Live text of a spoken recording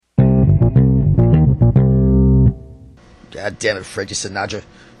God damn it, Frankie Sinatra.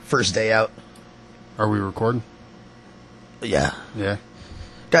 First day out. Are we recording? Yeah. Yeah.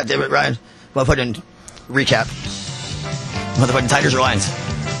 God damn it, Ryan. Motherfucking recap. Motherfucking Tigers or Lions?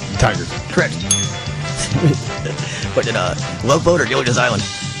 Tigers. Correct. Fucking Love Boat or Gilligan's Island?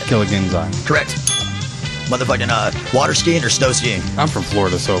 Gilligan's Island. Correct. Motherfucking water skiing or snow skiing? I'm from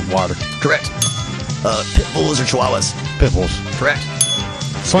Florida, so water. Correct. Pit bulls or chihuahuas? Pit bulls. Correct.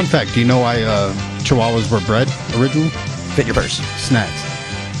 Fun fact, do you know why chihuahuas were bred originally? Fit your purse. Snacks.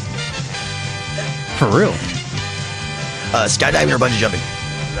 For real? Skydiving or bungee jumping?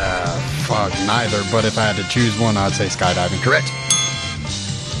 Fuck, neither. But if I had to choose one, I'd say skydiving. Correct.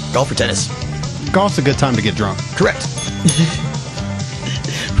 Golf or tennis? Golf's a good time to get drunk. Correct.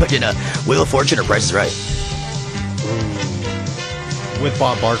 Fucking Wheel of Fortune or Price is Right? With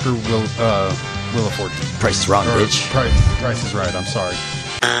Bob Barker, Wheel of Fortune. Price is Wrong, bitch. Price is Right, I'm sorry.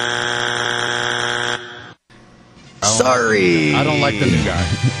 Sorry. I don't like the new guy.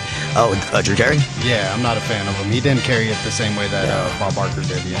 Oh, Drew Carey? Yeah, I'm not a fan of him. He didn't carry it the same way that Bob Barker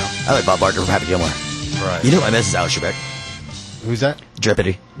did, you know? I like Bob Barker from Happy Gilmore. Right. You know who I miss is Alex Trebek. Who's that?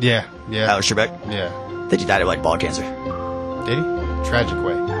 Drippity. Yeah. Alex Trebek. Yeah. I think he died of like ball cancer. Did he? Tragic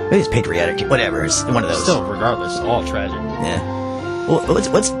way. Maybe it's pancreatic. Whatever. It's one of those. Still, regardless, all tragic. Yeah. Well,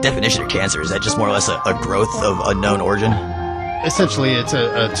 what's the definition of cancer? Is that just more or less a growth of unknown origin? Essentially, it's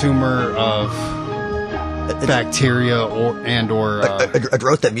a tumor of bacteria or a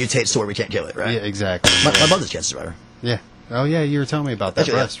growth that mutates to where we can't kill it, right? Yeah, exactly. My mother's a cancer survivor. Yeah. Oh, yeah, you were telling me about that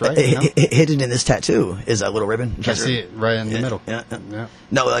breast, right? Hidden in this tattoo is a little ribbon. I see it right in the middle. Yeah.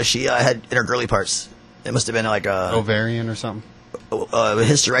 No, she had in her girly parts. It must have been like ovarian or something.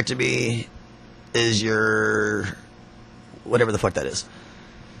 Hysterectomy is your whatever the fuck that is.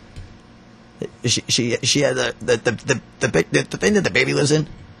 She had the thing that the baby lives in.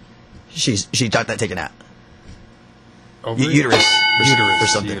 She got that taken out. Uterus or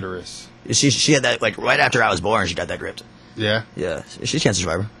something. Uterus. She had that like right after I was born. She got that gripped. Yeah. Yeah. She's a cancer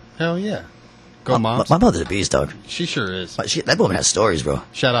survivor. Hell yeah. Go Moms. My mother's a beast, dog. She sure is. That woman has stories, bro.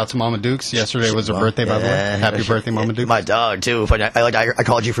 Shout out to Mama Dukes. Yesterday was her birthday, by the way. Happy birthday, Mama Dukes. My dog too. I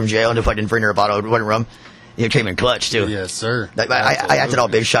called you from jail to fucking bring her a bottle of rum. You came in clutch too. Yes, sir. I acted all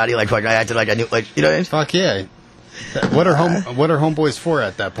big shotty, like I acted like I knew, like you know what I mean? Fuck yeah. What are homeboys for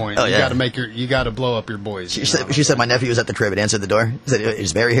at that point? Oh, you got to blow up your boys. She said my nephew was at the crib and answered the door. He said,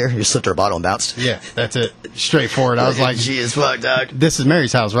 "Is Mary here?" You slipped her a bottle and bounced. Yeah, that's it. Straightforward. I was like, "She is fucked, dog." This is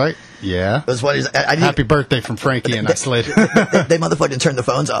Mary's house, right? Yeah. It was funny. Happy birthday from Frankie, and I slid. They motherfucking turned the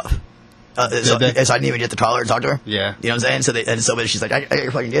phones off. So I didn't even get to call her and talk to her. Yeah. You know what I'm saying? So she's like, I got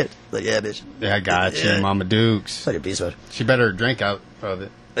your fucking kid. Like, yeah, bitch. Yeah, I got you, Mama Dukes. Like a beast mode. She better drink out of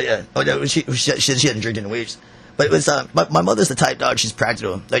it. But yeah. Oh, no, she hadn't drank in weeks. But it was, my mother's the type, dog, she's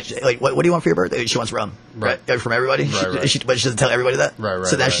practical. Like what do you want for your birthday? She wants rum. Right. From everybody. Right. But she doesn't tell everybody that. Right.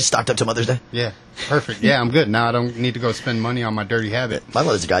 So now she's stocked up to Mother's Day. Yeah. Perfect. Yeah, I'm good. Now I don't need to go spend money on my dirty habit. My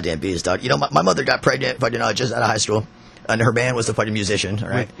mother's a goddamn beast, dog. You know, my mother got pregnant fucking just out of high school. And her man was a fucking musician, all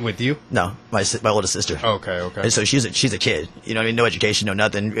right? With you? No, my oldest sister. Okay. And so she's a kid. You know what I mean? No education, no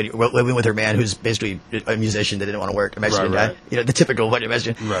nothing. Living with her man, who's basically a musician that didn't want to work. A Mexican guy. You know, the typical fucking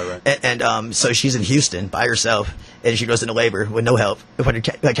Mexican. Right. And so she's in Houston by herself, and she goes into labor with no help.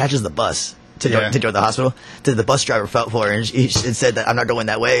 Catches the bus to go to the hospital. The bus driver felt for her, and he said that I'm not going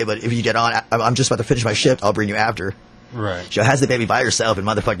that way, but if you get on, I'm just about to finish my shift. I'll bring you after. Right. She has the baby by herself in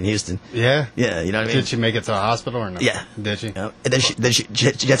motherfucking Houston. Yeah? Yeah, you know what I mean? Did she make it to the hospital or no? Yeah. Did she? You know? And then she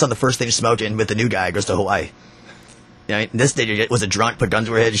gets on the first thing smoking with the new guy, goes to Hawaii. You know, this lady was a drunk, put guns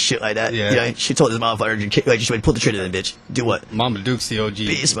to her head, shit like that. Yeah. You know, she told this motherfucker, she would pull the trigger then, bitch. Do what? Mama Duke's the OG.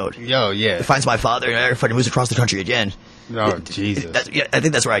 Beast mode. Yo, yeah. Finds my father and fucking moves across the country again. Oh, Jesus. I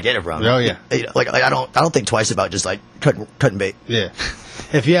think that's where I get it from. Oh, yeah. Like I don't think twice about just like cutting bait. Yeah.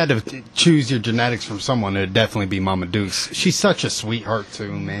 If you had to choose your genetics from someone, it'd definitely be Mama Dukes. She's such a sweetheart too,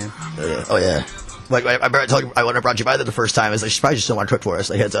 man. Oh yeah. Like I told you, when I brought you by there the first time, it's like she probably just don't want to cook for us.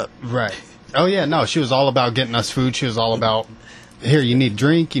 Like heads up. Right. Oh yeah. No, she was all about getting us food. She was all about. Here, you need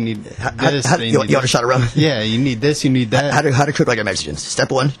drink, you need this. You want a shot of rum? Yeah, you need this, you need that. How to cook like a Mexican. Step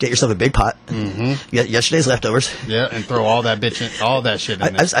 1, get yourself a big pot. Mm-hmm. Yesterday's leftovers. Yeah, and throw all that shit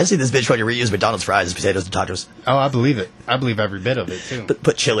in there. I see this bitch trying to reuse McDonald's fries as potatoes and tachos. Oh, I believe it. I believe every bit of it, too.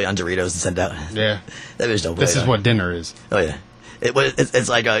 Put chili on Doritos and send out. Yeah. That bitch don't play. This is what dinner is. Oh, yeah. It's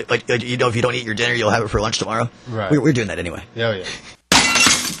like you know, if you don't eat your dinner, you'll have it for lunch tomorrow. Right. We're doing that anyway. Oh, yeah.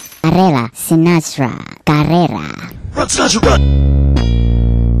 Carrera, Sinatra, carrera. Run, Sinatra, run!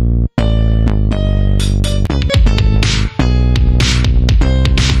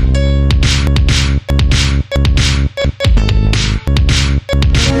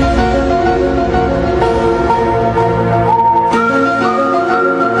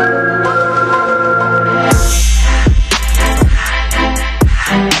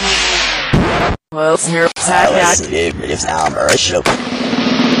 It's our show.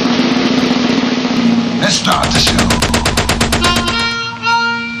 Let's start the show.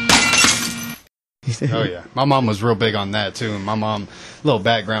 Oh yeah, my mom was real big on that too. And my mom, little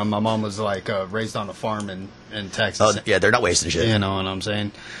background, my mom was like raised on a farm in Texas. Oh yeah, they're not wasting shit. You know what I'm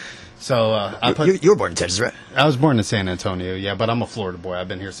saying? So you were born in Texas, right? I was born in San Antonio, yeah, but I'm a Florida boy. I've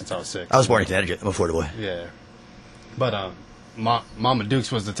been here since I was 6. I was born in Connecticut. I'm a Florida boy. Yeah, but Mama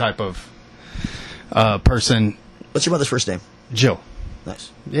Dukes was the type of person. What's your mother's first name? Jill.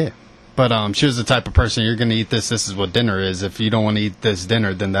 Nice. Yeah. But she was the type of person, you're going to eat this, this is what dinner is. If you don't want to eat this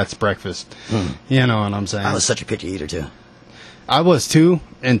dinner, then that's breakfast. You know what I'm saying? I was such a picky eater, too. I was, too,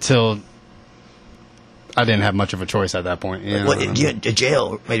 until I didn't have much of a choice at that point. You know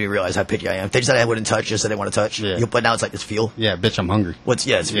jail made me realize how picky I am. They said I wouldn't touch, just said they want to touch. Yeah. But now it's like, it's fuel. Yeah, bitch, I'm hungry.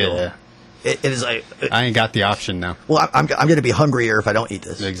 It's fuel. Yeah. It is like... I ain't got the option now. Well, I'm going to be hungrier if I don't eat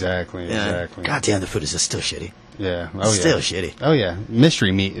this. Exactly. God damn, the food is just still shitty. Yeah. Still shitty. Oh, yeah.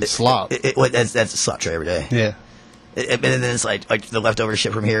 Mystery meat. It's slop. That's a slop tray every day. Yeah. And then it's like the leftover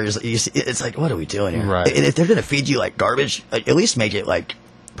shit from here is it's like, what are we doing here? Right. And if they're gonna feed you like garbage, at least make it like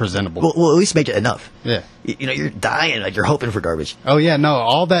presentable. Well, at least make it enough. Yeah. You know, you're dying, like you're hoping for garbage. Oh yeah, no,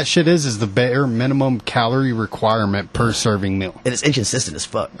 all that shit is the bare minimum calorie requirement per serving meal. And it's inconsistent as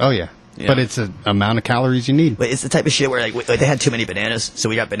fuck. Oh yeah. But it's the amount of calories you need. But it's the type of shit where like they had too many bananas, so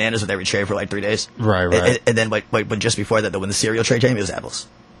we got bananas with every tray for like 3 days. Right. And then but just before that, when the cereal tray came, it was apples.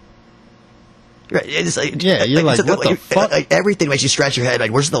 Right, it's like you're like what the fuck? Like, everything makes you scratch your head.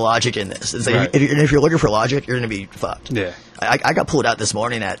 Like, where's the logic in this? It's like if you're looking for logic, you're gonna be fucked. Yeah. I got pulled out this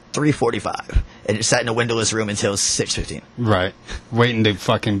morning at 3:45 and just sat in a windowless room until 6:15. Right, waiting to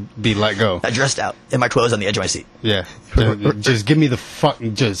fucking be let go. I dressed out in my clothes on the edge of my seat. Yeah, just give me the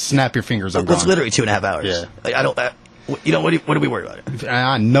fucking. Just snap your fingers. I'm gone. It's literally 2.5 hours. Yeah, like, I don't. You know what do we worry about?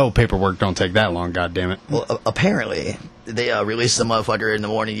 I know paperwork don't take that long. God damn it. Well, apparently they released some motherfucker in the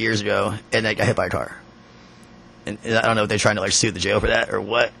morning years ago, and they got hit by a car. And I don't know if they're trying to like sue the jail for that or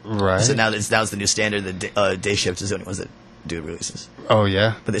what. Right. So now it's the new standard that day shift is the only ones that do releases. Oh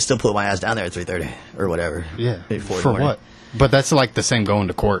yeah. But they still pull my ass down there at 3:30 or whatever. Yeah. For what? But that's like the same going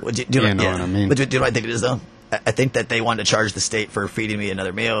to court. Well, you know what I mean? But do you know what I think it is though? I think that they wanted to charge the state for feeding me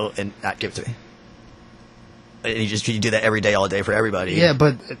another meal and not give it to me. And you do that every day, all day for everybody. Yeah,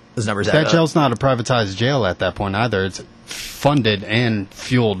 but those numbers that jail's not a privatized jail at that point either. It's funded and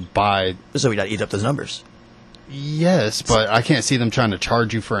fueled by. So we got to eat up those numbers. Yes, but I can't see them trying to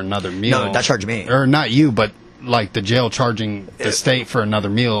charge you for another meal. No, not charge me. Or not you, but like the jail charging the state for another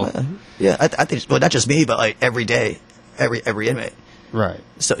meal. Yeah, I think, well, not just me, but like every day, every inmate. Right.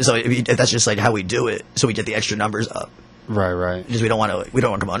 So if that's just like how we do it. So we get the extra numbers up. Right. Because we don't want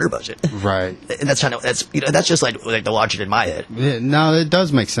to come under budget. Right. And that's that's just like the logic in my head. Yeah, no, it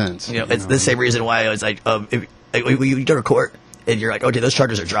does make sense. It's the same reason why I was like, if you go to court and you're like, okay, those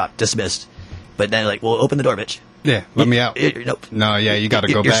charges are dropped, dismissed. But then, like, well, open the door, bitch. Yeah, let me out. Nope. No, yeah, you got to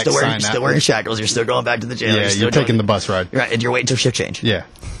go back. You're still wearing shackles. You're still going back to the jail. Yeah, you're taking the bus ride. Right, and you're waiting till shift change. Yeah.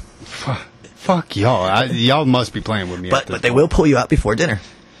 Fuck y'all. Y'all must be playing with me. But they will pull you out before dinner.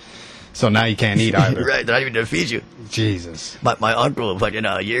 So now you can't eat either. Right, they're not even going to feed you. Jesus. My uncle, fucking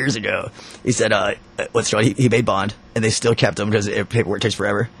years ago, he said, he made bond, and they still kept him because paperwork takes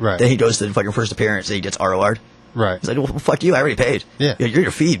forever. Right. Then he goes to the fucking first appearance, and he gets ROR'd. Right. He's like, well, fuck you, I already paid. Yeah. You're going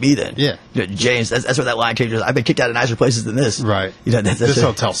to feed me then. Yeah. James, that's where that line came from. I've been kicked out of nicer places than this. Right. This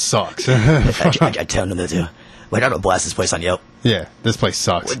hotel sucks. I tell them that too. Like, I'm going to blast this place on Yelp. Yeah, this place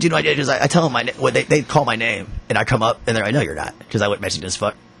sucks. Well, do you know what I did? I tell them they call my name, and I come up, and they're like, no, you're not, because I went Mexican as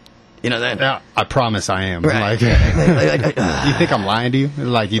fuck. You know that? Yeah, I promise I am. Right. Like, you think I'm lying to you?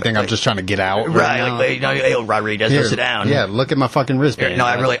 Like, you think I'm just trying to get out? Right. Like, hey, Rodriguez, go sit down. Yeah, look at my fucking wristband. No,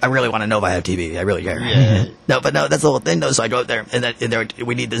 I really want to know if I have TV. I really care. Yeah. No, that's the whole thing, though. So I go up there, and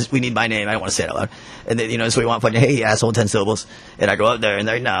we need my name. I don't want to say it out loud. And then, so we want fucking, hey, asshole, 10 syllables. And I go up there, and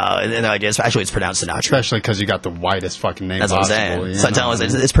they're like, no. And then they're like, it's pronounced Sinatra. Especially because you got the whitest fucking name possible. That's what I'm saying. So I tell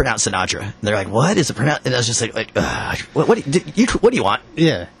them, it's pronounced Sinatra. And they're like, what is it pronounced? And I was just like what do you want?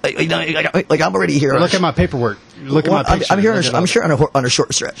 Yeah. Like I'm already here. Look at my paperwork. Look at my picture. I'm here. I'm sure on a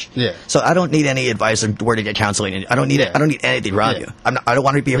short stretch. Yeah. So I don't need any advice on where to get counseling. I don't need anything from you. I don't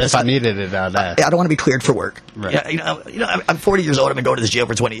want to be. If I needed it, I'd ask. I don't want to be cleared for work. Right. I'm 40 years old. I've been going to this jail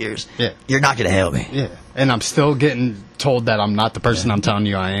for 20 years. Yeah. You're not going to help me. Yeah. And I'm still getting told that I'm not the person I'm telling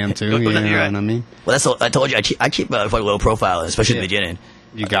you I am too. You know what I mean? Well, I told you I keep a low profile, especially in the beginning.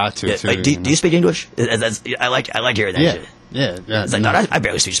 You got to. Too, like, do you speak English? I like hearing that shit. Yeah. It's like, no, I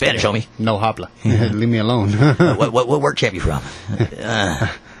barely speak Spanish, homie. No habla. Leave me alone. What work camp you from?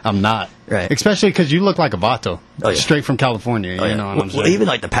 I'm not. Right. Especially because you look like a vato. Oh, yeah. Straight from California, Oh, you yeah. know what I'm saying? Well, even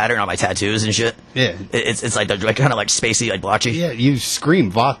like the pattern on my tattoos and shit. Yeah. It's like kind of like spacey, like blotchy. Yeah, you scream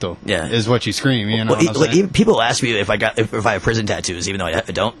vato. Yeah. Is what you scream, you know what I'm saying? Even people ask me if I have prison tattoos, even though I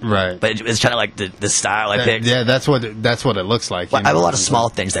don't. Right. But it's kind of like the style I picked. Yeah, that's what it looks like. Well, I have a lot of small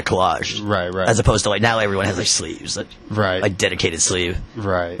things that collage. Right. As opposed to like now everyone has like sleeves. Like dedicated sleeve.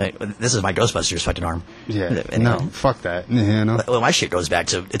 Right. Like, this is my Ghostbusters fucking arm. Yeah. And, no, fuck that. You know. Well, my shit goes back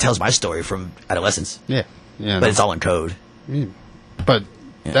to, it tells my story from adolescence. Yeah. Yeah. But it's all in code. But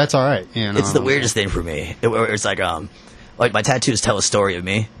that's all right. You know. It's the weirdest thing for me. It's like my tattoos tell a story of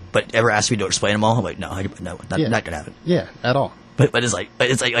me, but ever ask me to explain them all? I'm like, no, not gonna happen. Yeah, at all. But it's like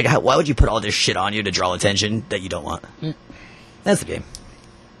why would you put all this shit on you to draw attention that you don't want? Yeah. That's the game.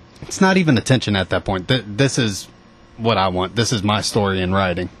 It's not even attention at that point. This is what I want. This is my story in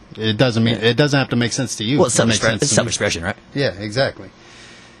writing. It doesn't mean it doesn't have to make sense to you. Well, it's self-expression, right? Yeah, exactly.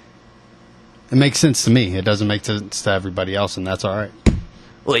 It makes sense to me. It doesn't make sense to everybody else, and that's all right.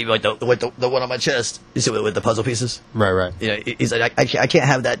 Well, even like the one on my chest, you see with the puzzle pieces. Right. You know, he's like, I can't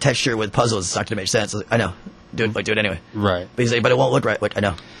have that texture with puzzles. It's not going to make sense. I was like, I know, do it anyway. Right. But he's like, but it won't look right. Like, I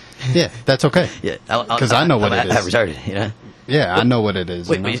know. Yeah, that's okay. Yeah, because I know what it is. I'm retarded, you know. Yeah, I know what it is.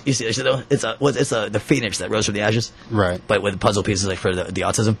 Wait, you see though? It's the phoenix that rose from the ashes. Right. But with puzzle pieces like for the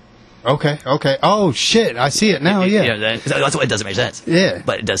autism. Okay. Oh shit! I see it now. Yeah. That's why it doesn't make sense. Yeah.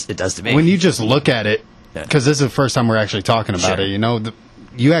 But it does to me. When you just look at it, because this is the first time we're actually talking about Sure. it. You know,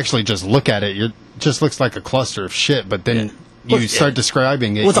 you actually just look at it. It just looks like a cluster of shit. But then you start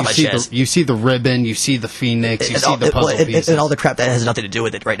describing it. Well, it's on my chest. You see the ribbon. You see the phoenix. You see the puzzle pieces. And all the crap that has nothing to do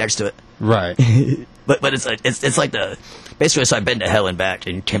with it right next to it. Right. But it's like basically, so I've been to hell and back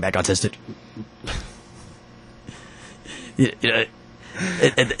and came back autistic. you know,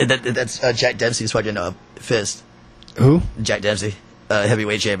 that's Jack Dempsey's fucking fist. Who? Jack Dempsey,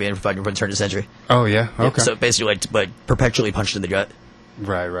 heavyweight champion for fucking turn of the century. Oh yeah. Okay. So basically, like perpetually punched in the gut.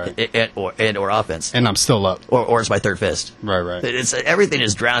 Right. or offense. And I'm still up. Or it's my third fist. Right. It's everything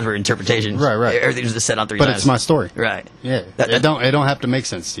is drowned for interpretation. Right. Everything's just set on three But times. it's my story. Right. Yeah. It don't have to make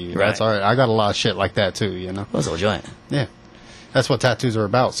sense to you. Right. That's all right. I got a lot of shit like that too. You know. Well, it's a joint. Yeah. That's what tattoos are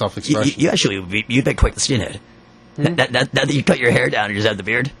about. Self-expression. You've been quite the skinhead. Now that you cut your hair down and you just have the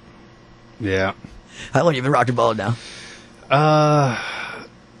beard. Yeah. How long you been rocking bald now?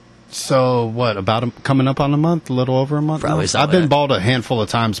 So what? Coming up on a month? A little over a month? Probably now? something I've been like that. bald a handful of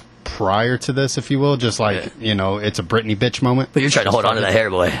times prior to this, if you will. Just like you know, it's a Britney bitch moment. But you're trying to hold on to that hair,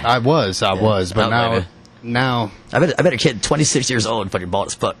 boy. I was, but Not now. I bet a kid 26 years old, fucking bald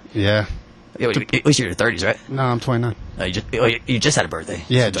as fuck. Yeah. At least you're in your 30s, right? No, I'm 29. Oh, you just had a birthday.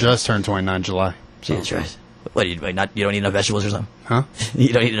 Yeah, just turned 29 July. Jesus Christ. What, you don't eat enough vegetables or something? Huh? You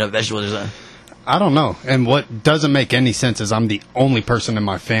don't eat enough vegetables or something? I don't know. And what doesn't make any sense is I'm the only person in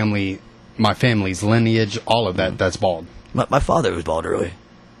my family's lineage, all of that's bald. My father was bald early.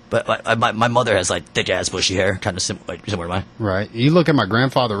 But my mother has like thick ass bushy hair, kind of similar to mine. Right. You look at my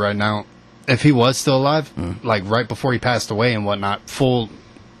grandfather right now, if he was still alive, like right before he passed away and whatnot, full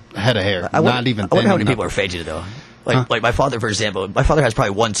head of hair. Not even I wonder how many thin. people are faded though. Like my father, for example, my father has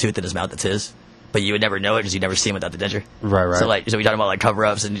probably one tooth in his mouth that's his. But you would never know it because you never see him without the denture. Right. So we're talking about like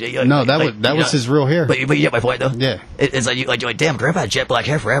cover-ups and no, that was his real hair. But you get my point though. Yeah. It's like you're like, damn, Grandpa had jet black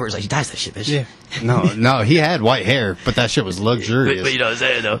hair forever. It's like he dyes that shit, bitch. Yeah. No, he had white hair, but that shit was luxurious. But you know what I'm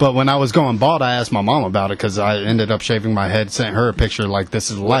saying though. But when I was going bald, I asked my mom about it because I ended up shaving my head. Sent her a picture like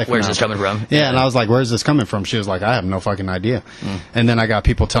this is life. Where's this coming from? Yeah, and I was like, where's this coming from? She was like, I have no fucking idea. And then I got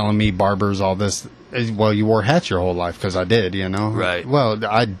people telling me, barbers, all this. Well, you wore hats your whole life because I did, you know. Right. Well,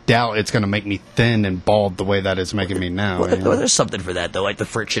 I doubt it's going to make me thin and bald the way that it's making me now. Well, there's something for that though, like the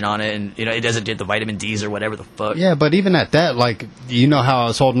friction on it, and it doesn't get the vitamin D's or whatever the fuck. Yeah, but even at that, like you know how I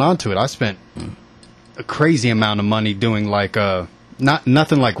was holding on to it. I spent a crazy amount of money doing like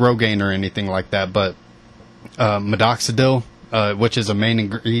nothing like Rogaine or anything like that, but Minoxidil. Which is a main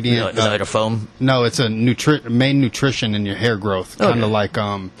ingredient. Is that like a foam? No, it's a main nutrition in your hair growth. Kind of like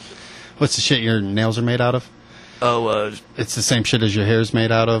what's the shit your nails are made out of? Oh, it's the same shit as your hair's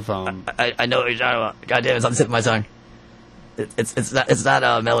made out of. I know what you're talking about. God damn, it's on the tip of my tongue. It's not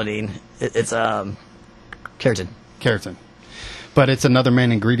melanine. It's keratin. Keratin. But it's another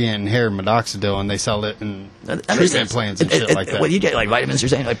main ingredient in hair, Minoxidil, and they sell it in treatment plans and shit like that. What do you get, like vitamins? You're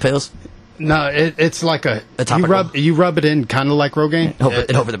saying like pills? No, it's like a topical. you rub it in kind of like Rogaine.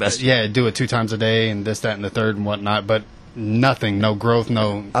 And hope for the best. Yeah, do it 2 times a day and this, that, and the third and whatnot. But nothing, no growth,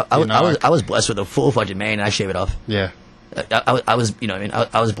 no. I was blessed with a full fucking mane, and I shave it off. Yeah. I was,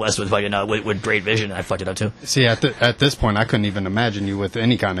 I was blessed with fucking with great vision, and I fucked it up too. See, at this point, I couldn't even imagine you with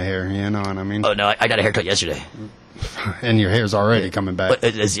any kind of hair. You know what I mean? Oh no, I got a haircut yesterday, and your hair's already coming back. But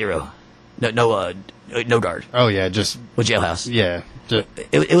it's zero. no guard. Oh yeah, just With jailhouse. yeah. Just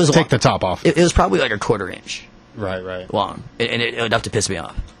It was take long. the top off. It was probably like a quarter inch Right. long, and it enough to piss me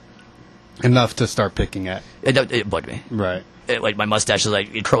off. Enough to start picking at. It bugged me. Right. Like my mustache is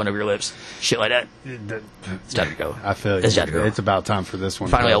like curling over your lips, shit like that. It's time to go. I feel you. It's time to go. It's about time for this one.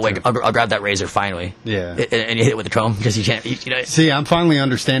 Finally, to go, too. I'll grab that razor. Finally, Yeah. and you hit it with the comb because you can't. See, I'm finally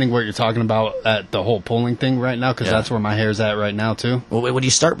understanding what you're talking about at the whole pulling thing right now, because Yeah. that's where my hair's at right now too. Well, when you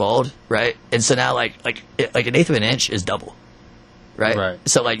start bald, right, and so now like an eighth of an inch is double, right? Right.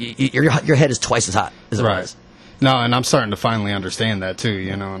 So like your head is twice as hot as it Right. was. No, and I'm starting to finally understand that too.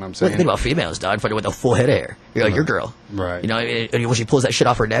 You know what I'm saying? Think about females, dog. With a full head of hair, you're like your girl, Right. You know, and when she pulls that shit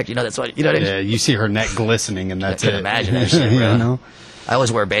off her neck, you know that's what you know. What I mean? Yeah, you see her neck glistening, and that's I can it. imagine that shit, bro. You know? I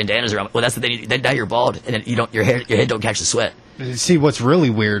always wear bandanas around. Well, that's the thing. Then now you're bald, and then your head don't catch the sweat. See, what's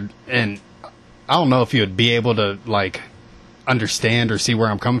really weird, and I don't know if you'd be able to like understand or see where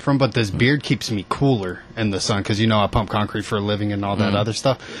I'm coming from, but this beard keeps me cooler in the sun because I pump concrete for a living and all that other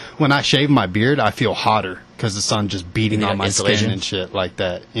stuff. When I shave my beard, I feel hotter because the sun just beating on my insulation. skin and shit like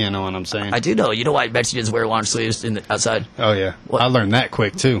that. You know what I'm saying? I do know. You know why Mexicans wear long sleeves outside? Oh yeah, What? I learned that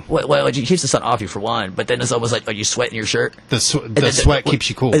quick too. Well, it keeps the sun off you for one, but then it's almost like you sweat in your shirt. The sweat keeps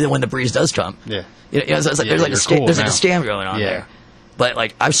you cool. And then when the breeze does come, Yeah. So it's like, Yeah, there's like you're a scam, cool there's like a now. scam going on Yeah. there. But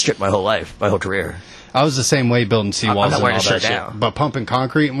like I've stripped my whole life, my whole career. I was the same way building seawalls I'm not and wearing all a that shirt shit. now. But pumping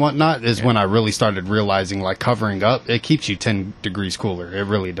concrete and whatnot is when I really started realizing, like, covering up, it keeps you 10 degrees cooler. It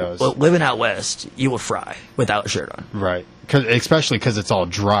really does. Well, living out west, you will fry without a shirt on. Right. Especially because it's all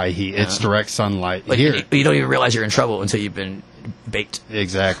dry heat. It's direct sunlight. Like, Here, you don't even realize you're in trouble until you've been baked.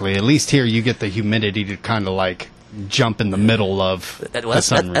 exactly. At least here you get the humidity to kind of, like, jump in the middle of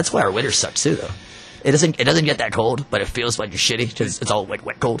That's why our winter sucks too, though. It doesn't get that cold, but it feels like you're shitty because it's all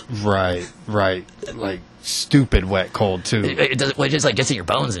wet cold. Right. Like, stupid wet cold, too. It doesn't. Well, it just like gets in your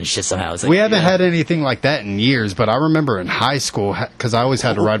bones and shit somehow. It's like, We haven't had anything like that in years, but I remember in high school, because I always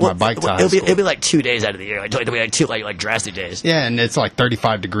had to ride my bike to high school. It'll be like 2 days out of the year. Like, it'll be like two like drastic days. Yeah, and it's like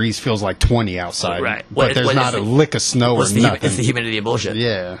 35 degrees, feels like 20 outside. Right. But there's not a lick of snow or nothing. It's the humidity and bullshit.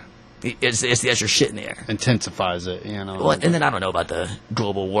 Yeah, It's the extra shit in the air. intensifies it, Well, and then I don't know about the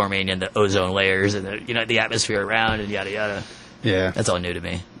global warming and the ozone layers and the atmosphere around and yada yada. Yeah. That's all new to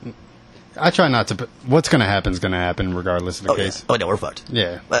me. I try not to. What's going to happen is going to happen regardless of the Oh, yeah. case. Oh no, we're fucked.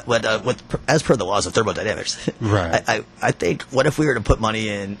 Yeah. But as per the laws of thermodynamics, Right. I think what if we were to put money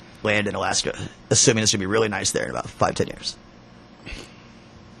in land in Alaska, assuming it's going to be really nice there in about 5-10 years?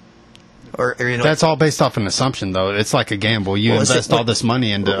 Or That's all based off an assumption, though. It's like a gamble. You invest all this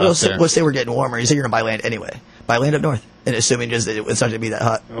money into up there. Let's say we're getting warmer. You say you're going to buy land anyway. Buy land up north, and assuming just that it's not going to be that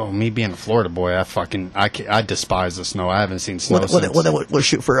hot. Oh, me being a Florida boy, I despise the snow. I haven't seen snow Well, since. then we'll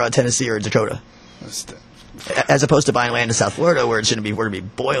shoot for Tennessee or Dakota, as opposed to buying land in South Florida where it's going to be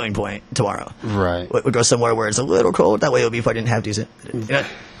boiling point tomorrow. Right. We'll go somewhere where it's a little cold. That way it'll be fucking half decent.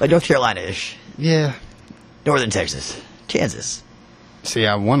 Like North Carolina-ish, Yeah. northern Texas, Kansas. See,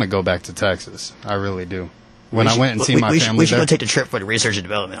 I want to go back to Texas. I really do. When I went and see my family we should there. go take the trip for the research and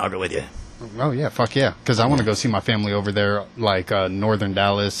development. I'll go with you. Oh yeah, fuck yeah! Because I want to go see my family over there, like northern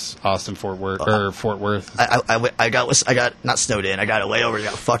Dallas, Austin, Fort Worth, or Fort Worth. I got not snowed in. I got a layover. I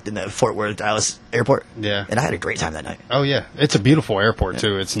got fucked in the Fort Worth Dallas airport. Yeah. And I had a great time that night. Oh yeah, it's a beautiful airport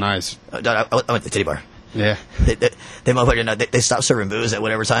too. It's nice. I went to the titty bar. Yeah. They motherfucking they stopped serving booze at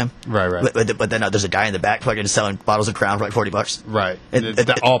whatever time. Right. But then there's a guy in the back fucking selling bottles of Crown for like $40. Right. And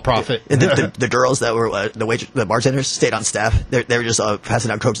All profit. And the girls that were the bartenders stayed on staff. They were just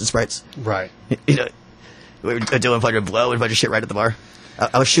passing out Cokes and Sprites. Right. We were doing fucking blow and a bunch of shit right at the bar.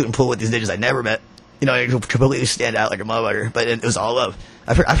 I was shooting pool with these ninjas I never met. I completely stand out like a motherfucker, but it was all love.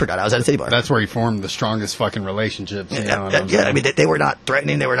 I forgot I was at a titty bar. That's where you formed the strongest fucking relationships. You know what I'm Yeah, saying? I mean, they were not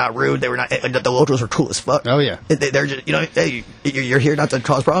threatening. They were not rude. They were not. The locals were cool as fuck. Oh, yeah. They're just, hey, you're here not to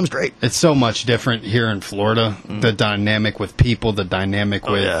cause problems. Great. It's so much different here in Florida. The dynamic with people, the dynamic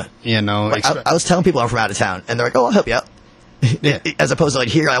with, Like, I was telling people I'm from out of town, and they're like, "Oh, I'll help you out." Yeah. As opposed to like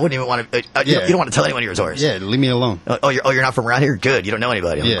here, I wouldn't even want to. You don't want to tell anyone you're yours. Yeah, leave me alone. You're not from around here. Good. You don't know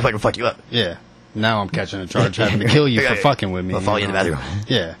anybody. Yeah. I'm going to fuck you up. Yeah. Now I'm catching a charge having to kill you for fucking with me. I'll follow you in the bathroom.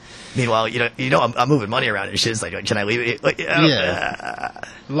 Yeah. Meanwhile, I'm moving money around and shit. It's like, can I leave it? Like, Yeah.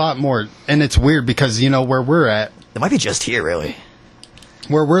 A lot more. And it's weird because, where we're at, It might be just here, really.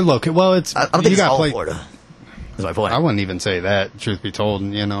 where we're located. Well, it's. I don't think it's all play, Florida. That's my point. I wouldn't even say that, truth be told.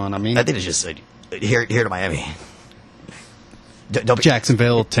 You know what I mean? I think it's just here to Miami. Don't be,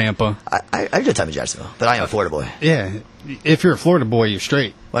 Jacksonville, Tampa. I had a good time in Jacksonville, but I am a Florida boy. Yeah. If you're a Florida boy, you're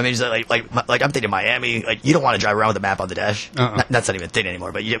straight. Well, I mean, it's like I'm thinking Miami. Like, you don't want to drive around with a map on the dash. That's not even a thing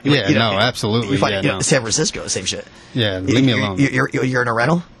anymore. But absolutely. You find, Yeah, no. San Francisco, same shit. Yeah, leave me alone. You're in a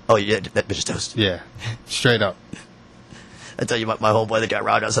rental. Oh, yeah, that bitch is toast. Yeah, straight up. I tell you, my homeboy that got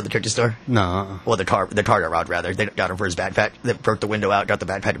robbed outside the turkey store. No. Well, the car got robbed, rather. They got him for his backpack. They broke the window out, got the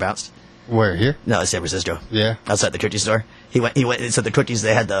backpack bounced. Where, here? No, San Francisco. Yeah. Outside the cookie store. He went, so the cookies,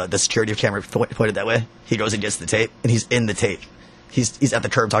 they had the security camera pointed that way. He goes and gets the tape, and he's in the tape. He's at the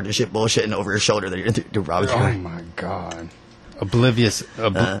curb talking shit, bullshitting over his shoulder that you're robbing. Oh, my God. Oblivious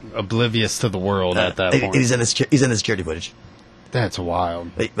to the world at that point. He's in the security footage. That's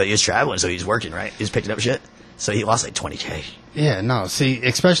wild. But he was traveling, so he's working, right? He's picking up shit. So he lost like $20K. Yeah, no. See,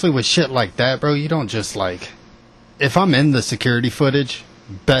 especially with shit like that, bro, you don't just like... If I'm in the security footage,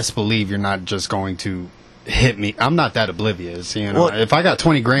 best believe you're not just going to hit me. I'm not that oblivious, you know. Well, if I got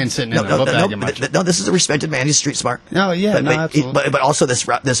 20 grand sitting in a book bag in my... No, this is a respected man. He's street smart. No, yeah, absolutely. But also this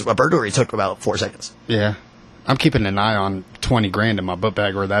burglary took about 4 seconds. Yeah. I'm keeping an eye on 20 grand in my book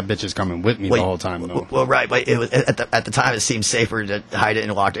bag, or that bitch is coming with me the whole time, though. Well, right, but it was, at the time, it seemed safer to hide it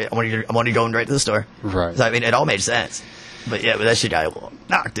and lock it. I'm only going right to the store. Right. So, I mean, it all made sense. But yeah, but that shit got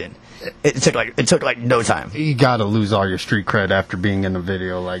knocked in. It took like no time. You gotta lose all your street cred after being in a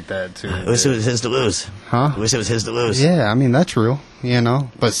video like that, too. I wish it was his to lose. Huh? I wish it was his to lose. Yeah, I mean, that's real, you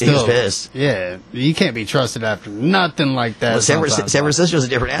know. But still, he was pissed. Yeah, you can't be trusted after nothing like that. Well, San Francisco's a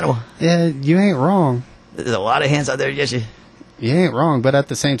different animal. Yeah, you ain't wrong. There's a lot of hands out there to get you. You ain't wrong, but at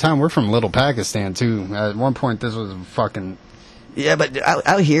the same time, we're from Little Pakistan, too. At one point, this was fucking... Yeah, but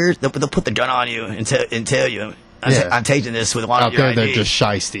out here, they'll put the gun on you and tell you, I'm taking this with one of your ID. Out there, ID. they're just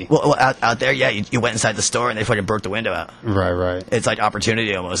shiesty. Well out there, yeah, you went inside the store and they fucking broke the window out. Right. It's like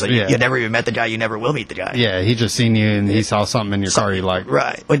opportunity almost. Like you never even met the guy, you never will meet the guy. Yeah, he just seen you and he saw something in your car he liked.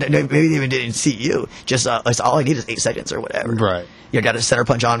 Right. Well, maybe they even didn't see you. Just all I need is 8 seconds or whatever. Right. You got a center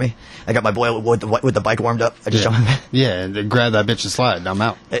punch on me. I got my boy with the bike warmed up. I just showed him. Yeah, and grab that bitch and slide. I'm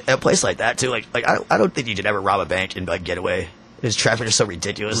out. At a place like that too, like I don't think you could ever rob a bank and like get away. His traffic is so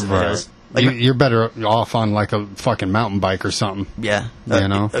ridiculous. Right. Like, you're better off on like a fucking mountain bike or something. Yeah. You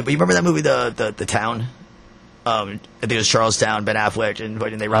know. But you remember that movie, the Town? I think it was Charlestown, Ben Affleck, and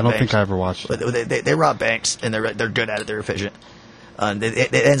they rob banks. I don't think I ever watched it. But they rob banks, and they're good at it. They're efficient.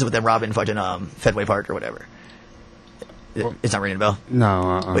 It ends with them robbing fucking Fenway Park or whatever. It's not ringing a bell.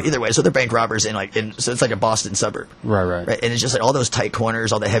 No. But either way, so they're bank robbers so it's like a Boston suburb. Right. And it's just like all those tight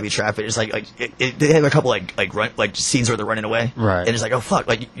corners, all the heavy traffic. It's they have a couple like scenes where they're running away. Right. And it's like, oh fuck,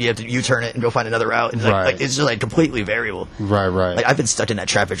 like you have to U-turn it and go find another route. And right. It's just like completely variable. Right. Like I've been stuck in that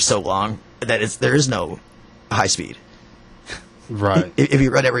traffic so long that there is no high speed. Right. If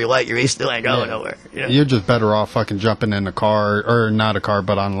you run every light, you still ain't going nowhere. You know? You're just better off fucking jumping in a car, or not a car,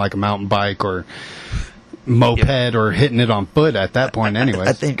 but on like a mountain bike or moped or hitting it on foot at that point anyway.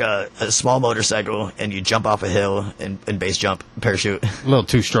 I think a small motorcycle and you jump off a hill and base jump, parachute. A little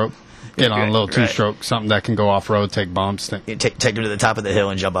two-stroke. Get on a little two-stroke, something that can go off-road, take bumps. You take them to the top of the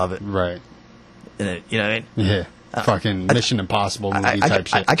hill and jump off it. Right. And it, you know what I mean? Yeah. Fucking Mission Impossible movie type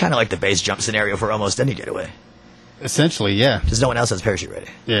shit. I kind of like the base jump scenario for almost any getaway. Essentially, yeah. Because no one else has parachute ready.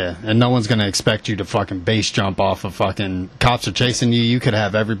 Yeah, and no one's going to expect you to fucking base jump off of fucking... Cops are chasing you. You could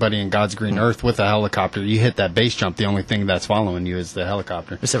have everybody in God's green earth with a helicopter. You hit that base jump, the only thing that's following you is the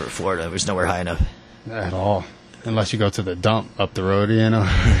helicopter. Except for Florida, there's nowhere high enough. At all. Unless you go to the dump up the road, you know?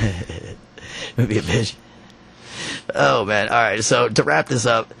 It would be a bitch. Oh, man. All right, so to wrap this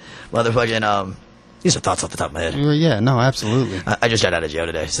up, motherfucking... These are thoughts off the top of my head. Yeah, no, absolutely. I just got out of jail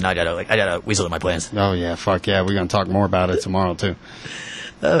today, so now I gotta weasel in my plans. Oh yeah, fuck yeah, we're gonna talk more about it tomorrow too.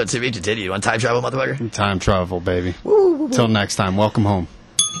 Oh, to be continued. You want time travel, motherfucker? Time travel, baby. Woo. Till next time, welcome home.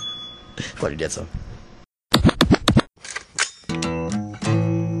 Why'd you get some?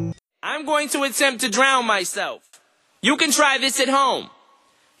 I'm going to attempt to drown myself. You can try this at home.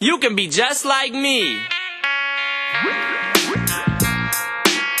 You can be just like me.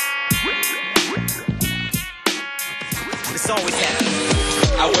 It's always happening.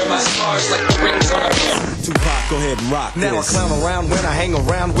 I wear my scars like the rings on a Tupac, go ahead and rock now this. I clown around when I hang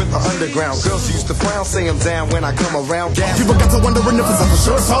around with the underground. Girls used to frown, say I'm down when I come around. People got to wondering if it's a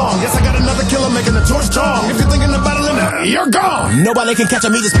short song. Yes, I got another killer making the torch strong. If you're thinking of battling, you're gone. Nobody can catch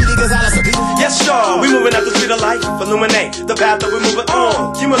me, just speedy Gonzalez. Yes, sure, we moving at the speed of light. Illuminate the path that we're moving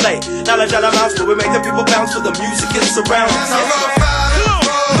on. Accumulate knowledge out of mouths, but we make the people bounce for the music it surrounds.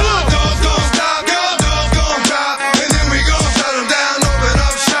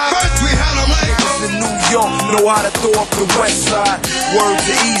 Know how to throw up the west side. Words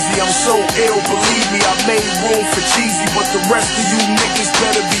are easy, I'm so ill, believe me. I made room for cheesy, but the rest of you niggas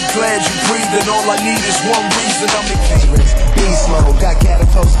better be glad you breathing. All I need is one reason, I'm the king. Beast mode, got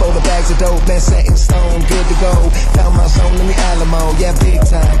catapults full of bags of dope, been set in stone, good to go. Found my zone in the Alamo, yeah, big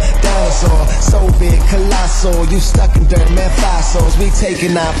time. Dinosaur, so big, colossal. soul. You stuck in dirt, man, 5 souls. We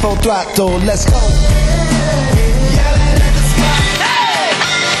taking 9, 4 throttle, let's go.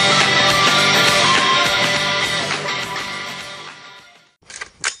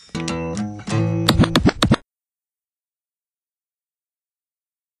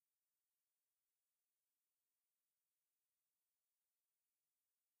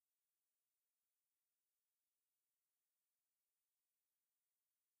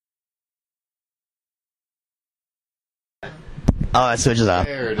 Oh, it switches off.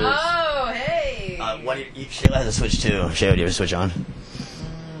 There it is. Oh, hey. Shayla has a switch too. Shayla, do you have a switch on?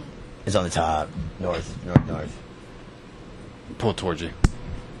 It's on the top. North. Pull towards you.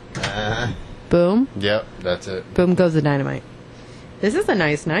 Boom. Yep, that's it. Boom goes the dynamite. This is a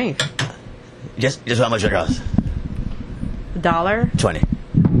nice knife. Just how much it costs? $1? 20.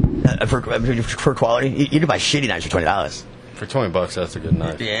 For quality, you can buy shitty knives for $20. For $20, that's a good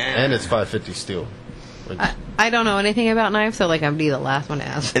knife. Yeah. And it's 550 steel. I don't know anything about knives, so like I'd be the last one to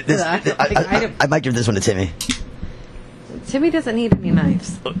ask. I might give this one to Timmy. Timmy doesn't need any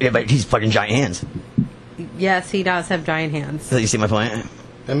knives. Yeah, but he's fucking giant hands. Yes, he does have giant hands. So you see my point?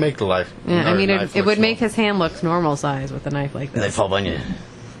 And make the life. Yeah, I mean, knife it would look make small. his hand look normal size with a knife like They this. fall on you.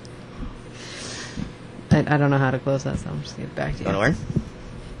 I don't know how to close that, so I'm just going to get back to you. Want to learn?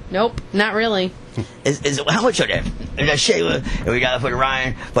 Nope, not really. Is how much are they? We got Shayla, and we got fucking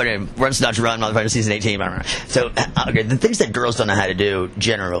Ryan, fucking Run Snatch Run, motherfucker, season 18. So, okay, the things that girls don't know how to do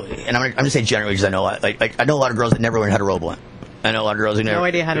generally, and I'm gonna say generally because I know I know a lot of girls that never learned how to roll blunt. I know a lot of girls who never. No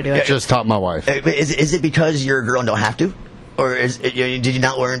idea how to do it. Just taught my wife. Is it because you're a girl and don't have to? Or did you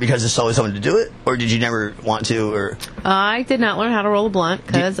not learn because there's always someone to do it? Or did you never want to? Or I did not learn how to roll a blunt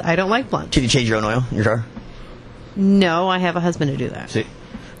because I don't like blunt. Can you change your own oil in your car? No, I have a husband to do that. See?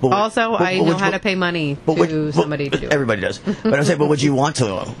 Also, I know how to pay money to somebody to do it. Everybody does. But I'm saying, but would you want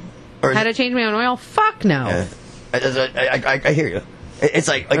to? Or How to change my own oil? Fuck no. I hear you. It's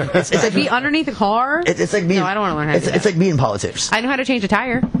like it's like Be underneath a car? It's like me. No, I don't want to learn how to do that. It's like me in politics. I know how to change a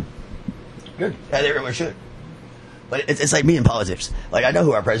tire. Good. Everyone should. But it's like me in politics. Like, I know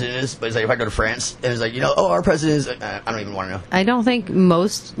who our president is, but it's like if I go to France, and it's like, our president is... I don't even want to know. I don't think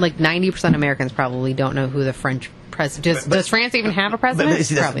most, like 90% of Americans probably don't know who the French president... Does France even have a president?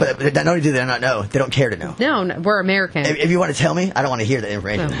 But not only do they not know, they don't care to know. No, we're American. If you want to tell me, I don't want to hear that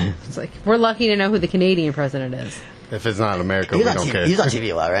information. No. It's like, we're lucky to know who the Canadian president is. If it's not America, we don't care. He's on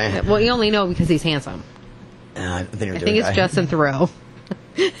TV a lot, right? Well, you only know because he's handsome. I think it's Justin Theroux.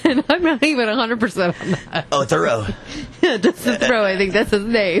 And I'm not even 100% on that. Oh, Thoreau. Yeah, Justin Theroux, I think that's his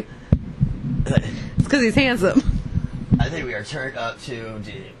name. It's because he's handsome. I think we are turned up to...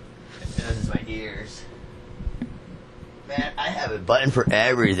 Dude, this is my ears. Man, I have a button for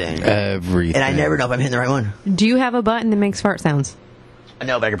everything. Everything. And I never know if I'm hitting the right one. Do you have a button that makes fart sounds?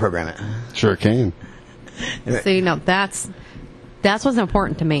 No, but I can program it. Sure can. See, no, that's what's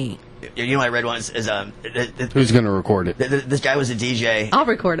important to me. You know what I read once is Who's going to record it? This guy was a DJ. I'll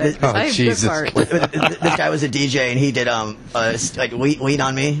record it. I have Jesus. good fart. This guy was a DJ and he did like Lean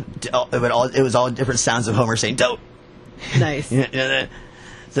on Me. It was all different sounds of Homer saying dope. Nice. So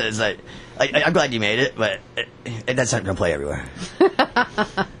it's like I'm glad you made it, but that's not gonna play everywhere.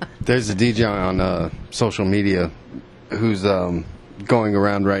 There's a DJ on social media who's going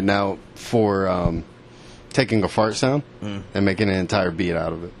around right now for taking a fart sound and making an entire beat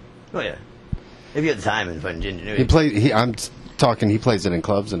out of it. Oh yeah, if you have the time and fun ingenuity. He plays it in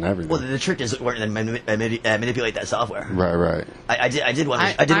clubs and everything. Well, the trick is learn to manipulate that software. Right. I did one.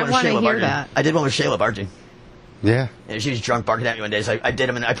 I I did one with wanna Shayla hear barking. that. I did one with Shayla barking. Yeah. And she was drunk barking at me one day, so I did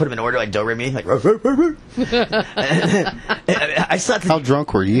him. I put him in order, like do re mi, like. I slept. How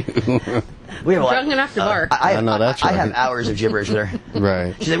drunk were you? We have a lot. Drunk enough to bark. I know that's I have right. hours of gibberish with her.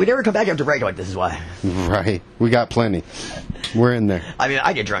 Right. She said, "We never come back after break." I'm like, this is why. Right. We got plenty. We're in there. I mean,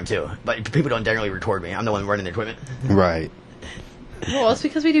 I get drunk too, but people don't generally record me. I'm the one running the equipment. Right. Well, it's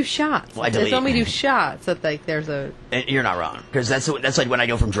because we do shots. Well, I it's delete. when we do shots that like there's a And you're not wrong, because that's like when I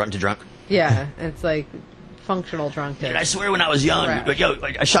go from drunk to drunk. yeah. It's like functional drunk. Dude, I swear when I was young, Correct. like, yo,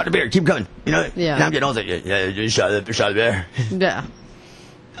 like, I shot a bear, keep coming, Yeah. Now I'm getting old, like, yeah, you shot a bear. Yeah.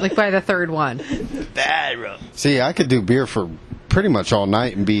 Like by the third one. Bad, bro. See, I could do beer for pretty much all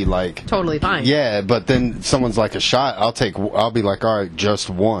night and be like Totally fine. Yeah, but then someone's like a shot, I'll be like, all right, just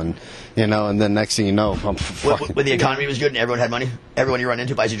one, and then next thing you know, I'm fucking When the economy was good and everyone had money, everyone you run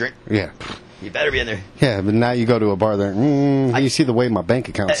into buys you a drink. yeah. You better be in there. Yeah, but now you go to a bar there. You see the way my bank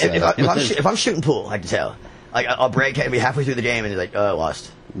account's set up. If I'm shooting pool, I can tell. Like I'll break, I'll be halfway through the game, and it's like, oh, I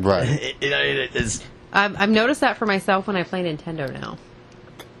lost. Right. It's. I've noticed that for myself when I play Nintendo now.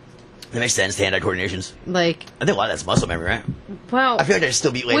 It makes sense. The hand-eye coordinations. Like, I think a lot of that's muscle memory, right? well, I feel like I just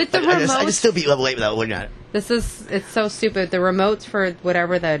still beat level. with the I just remote- still beat level 8 without looking at it. It's so stupid. The remotes for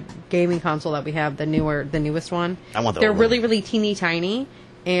whatever the gaming console that we have, the newest one, they're really, really teeny tiny.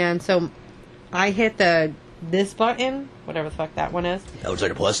 And so I hit this button, whatever the fuck that one is. That looks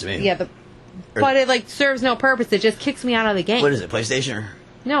like a plus to me. Yeah, but it like serves no purpose. It just kicks me out of the game. What is it, PlayStation or?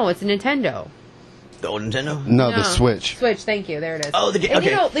 No, it's a Nintendo. The old Nintendo? No, the Switch. Switch, thank you. There it is. Oh, the game. And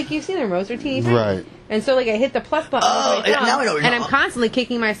Okay. you know, like you've seen the remotes are teeny tiny. Right. And so like I hit the plus button. Oh, now I know what you're and I'm talking constantly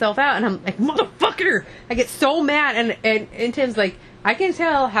kicking myself out, and I'm like, motherfucker! I get so mad, and Tim's like, I can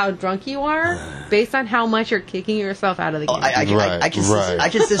tell how drunk you are based on how much you're kicking yourself out of the game. I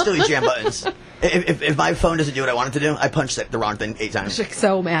consistently jam buttons. If my phone doesn't do what I want it to do, I punch the wrong thing 8 times. I'm like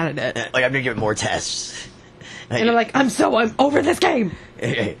so mad at it. Like I'm gonna give it more tests. And I'm like, I'm over this game.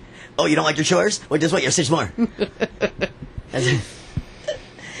 Oh, you don't like your chores? Well, just wait, you're 6 more. That's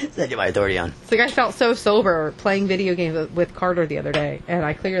I get my authority on. It's like I felt so sober playing video games with Carter the other day, and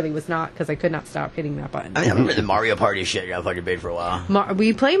I clearly was not because I could not stop hitting that button. I mean, I remember the Mario Party shit got fucking big for a while.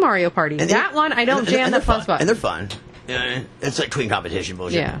 We play Mario Party. That one, I don't jam the plus button. And they're fun. Yeah, it's like clean competition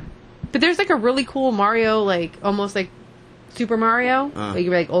bullshit. Yeah. But there's like a really cool Mario, like almost like Super Mario. Like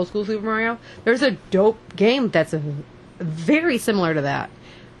you're like old school Super Mario. There's a dope game that's very similar to that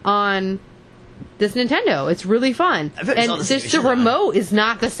on this Nintendo. It's really fun. And the remote is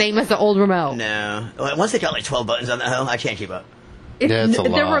not the same as the old remote. No. Once they got like 12 buttons on that hell, I can't keep up. It's a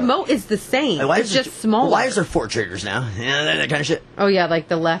lot. The remote is the same. It's just smaller. Why is there 4 triggers now? Yeah, that kind of shit. Oh yeah, like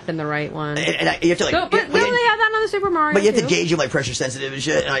the left and the right one. And you have to like. But they have that on the Super Mario. But you have too. to gauge your like pressure sensitive and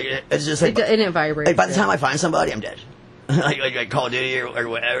shit. And it's just like. And it vibrates. Like by the time I find somebody, I'm dead. like Call of Duty or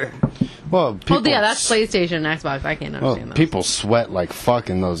whatever. Well, that's PlayStation and Xbox. I can't understand that. People sweat like fuck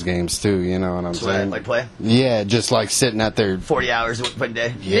in those games too. You know what I'm saying? Like play? Yeah, just like sitting out there 40 hours a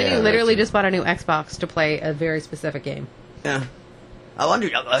day. Yeah, they literally just bought a new Xbox to play a very specific game. Yeah. I wonder.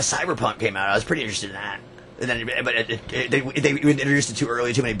 Cyberpunk came out. I was pretty interested in that. And then, they introduced it too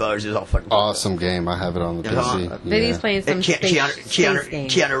early. Too many bugs. It was all fucking awesome game. I have it on the PC. Vinny's playing some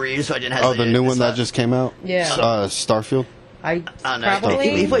Keanu Reeves. So I didn't have. Oh, the new one that just came out. Yeah. Starfield. I don't know.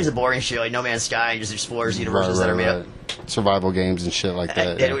 Probably. He plays the boring shit like No Man's Sky and just explores universes that are made up. Survival games and shit like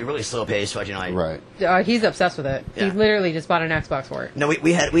that. Yeah, really slow paced, fucking like. Right. He's obsessed with it. Yeah. He literally just bought an Xbox for it. No,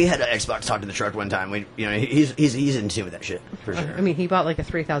 we had an Xbox talk in the truck one time. He's in tune with that shit for sure. I mean, he bought like a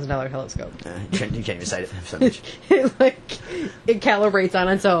 $3,000 telescope. You can't even sight it. So much. Like it calibrates on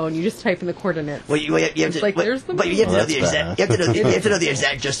its own. You just type in the coordinates. Well, you have to, like, there's the but you have to know the exact. You have to know the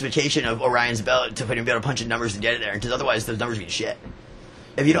exact justification of Orion's belt to be able to punch in numbers and get it there. Because otherwise, those numbers get shit.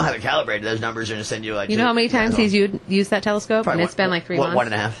 If you don't have it calibrated, those numbers are going to send you like. You know how many times he's used that telescope? Probably and it's been like 3 months.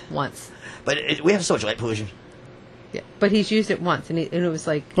 1.5. Once. But we have so much light pollution. Yeah, but he's used it once, and it was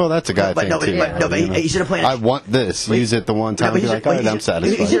like. Well, that's a guy thing too. But he should have planned. I want this. Use it the one time. And be like, all right, I'm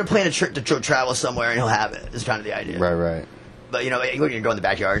satisfied. He should have planned a trip to travel somewhere, and he'll have it. Is kind of the idea. Right. But you're going to go in the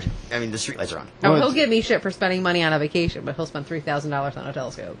backyard. I mean, the streetlights are on. Oh, he'll give me shit for spending money on a vacation, but he'll spend $3,000 on a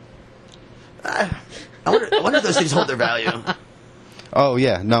telescope. I wonder if those things hold their value. Oh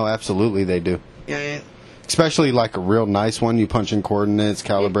yeah, no, absolutely they do. Yeah. Especially like a real nice one. You punch in coordinates,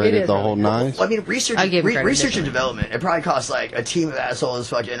 calibrated the whole nine. Well, I mean, research and development. It probably costs like a team of assholes,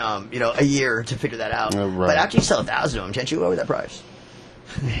 fucking, a year to figure that out. Right. But after you sell 1,000 of them, can't you lower that price?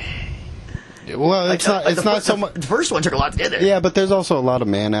 Well, it's not so much. The first one took a lot to get there. Yeah, but there's also a lot of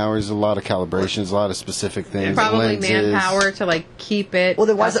man hours, a lot of calibrations, a lot of specific things. Probably lenses. manpower to like keep it. Well,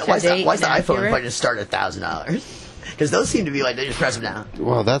 then why's the iPhone going to start at $1,000? Because those seem to be like, they just press them down.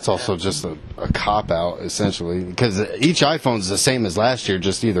 Well, that's also just a cop-out, essentially. Because each iPhone's the same as last year,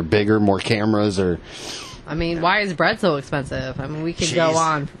 just either bigger, more cameras, or... I mean, why is bread so expensive? I mean, we could go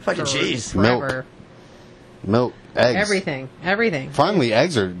on fucking cheese. Forever. Milk, eggs. Everything. Finally,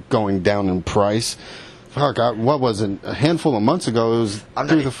 eggs are going down in price. Fuck, what was it? A handful of months ago, it was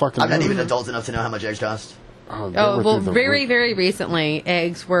through the fucking... I'm not even adult enough to know how much eggs cost. Well, very, very recently,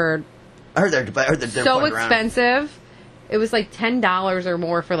 eggs were... I heard they're so expensive. It was like $10 or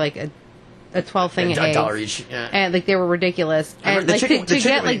more for like a 12 thing of eggs. $1 each, yeah. And like they were ridiculous. And like to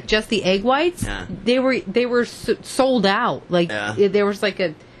get like just the egg whites, they were sold out. Like there was like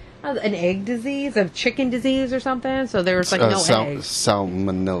an egg disease, a chicken disease or something. So there was like no eggs.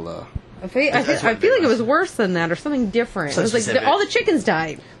 Salmonella. I feel like it was worse than that or something different. It was like all the chickens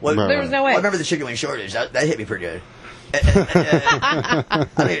died. There was no eggs. Well, I remember the chicken wing shortage. That hit me pretty good. I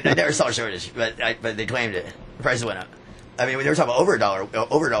mean, I never saw a shortage, but they claimed it. The prices went up. I mean, they were talking about over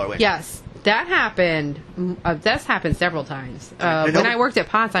a dollar win. Yes, that happened. That's happened several times. When I worked at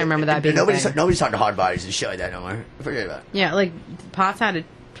Potts, I remember that being nobody's talking to hog bodies and shit like that no more. Forget about it. Yeah, like Potts had to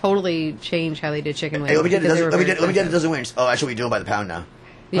totally change how they did chicken wings. Hey, let me get a dozen wings. Oh, actually, we do them by the pound now.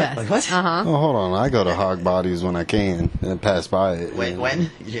 Yes. Like what? Uh-huh. Oh, hold on. I go to Hog Bodies when I can and pass by it.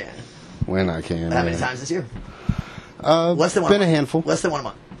 When? Yeah. When I can. How many times this year? Less than one been a month. a handful. Less than one a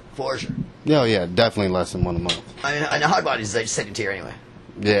month. For sure. Oh, yeah. Definitely less than one a month. I mean, Hog Bodies is like second tier anyway.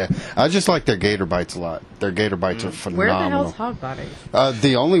 Yeah. I just like their Gator Bites a lot. Their Gator Bites are Where the phenomenal. hell's Hog Bodies?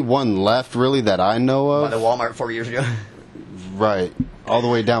 The only one left, really, that I know By of. the Walmart 4 years ago. Right. All the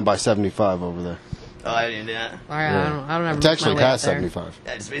way down by 75 over there. Oh, I didn't do that. All right, Yeah. I don't ever It's actually my way up past there. 75.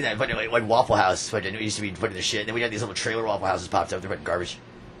 Yeah, it's been that fucking like Waffle House. Fucking it used to be putting the shit. And then we had these little trailer Waffle Houses popped up. They're putting garbage.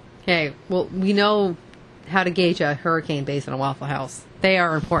 Okay, well, we know how to gauge a hurricane based on a Waffle House. They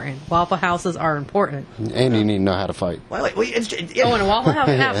are important. Waffle Houses are important. And you need to know how to fight. Well, like, Oh, in a Waffle House?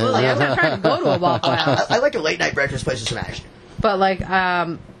 Absolutely. I'm not trying to go to a Waffle House. I like a late night breakfast place with some action. But, like,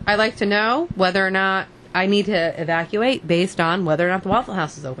 I like to know whether or not I need to evacuate based on whether or not the Waffle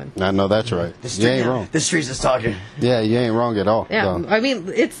House is open. I know that's right. You ain't wrong. The streets is talking. Yeah, you ain't wrong at all. Yeah, No. I mean,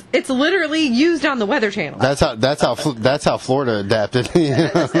 it's literally used on the Weather Channel. That's how Florida adapted.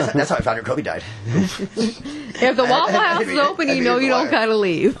 That's how I found out Kobe died. If the Waffle House is open, you know you don't gotta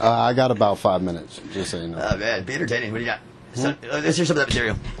leave. I got about 5 minutes, just so you know. Oh man, be entertaining. What do you got? So, let's hear some of that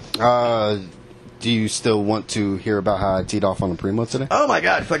material. Do you still want to hear about how I teed off on the Primo today? Oh my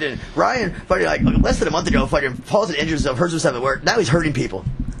god, fucking Ryan, fucking like less than a month ago, fucking falls and injures himself, hurts himself at work. Now he's hurting people.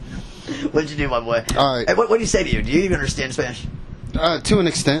 What did you do, my boy? All right. Hey, what do you say to you? Do you even understand Spanish? To an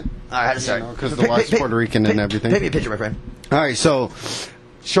extent. All right, how to start? Because the wife's Puerto Rican and everything. Paint me a picture, my friend. All right, so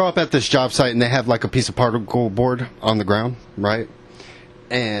show up at this job site and they have like a piece of particle board on the ground, right?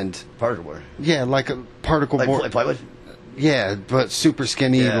 And particle board. Yeah, like a particle board. Like plywood. Yeah, but super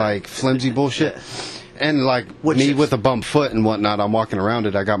skinny, like flimsy bullshit. Yeah. And like me with a bum foot and whatnot, I'm walking around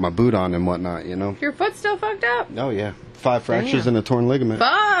it. I got my boot on and whatnot, you know. Your foot's still fucked up? Oh yeah, 5 fractures and a torn ligament.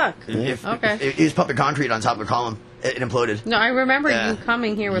 Fuck. Yeah. Okay. He was pumping concrete on top of a column. It imploded. No, I remember you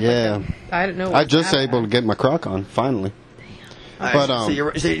coming here with. Yeah. Like I didn't know. I just able to get my croc on finally. Right, but so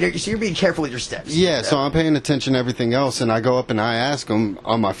you're being careful with your steps. Yeah, so I'm paying attention to everything else, and I go up and I ask them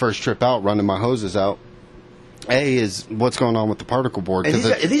on my first trip out, running my hoses out. Is what's going on with the particle board? And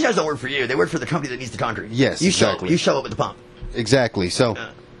these guys don't work for you; they work for the company that needs the concrete. Yes, exactly. You show up with the pump. Exactly. So,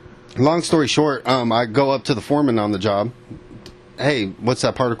 long story short, I go up to the foreman on the job. Hey, what's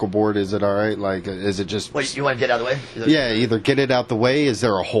that particle board? Is it all right? Like, is it just? Well, you want to get out of the way? Yeah, either get it out the way. Is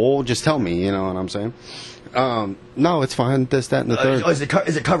there a hole? Just tell me. You know what I'm saying? No, it's fine. This, that, and the third. Is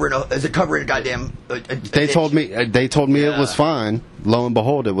it covering goddamn? They told me it was fine. Lo and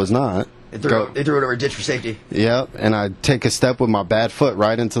behold, it was not. They threw it over a ditch for safety. Yep, and I take a step with my bad foot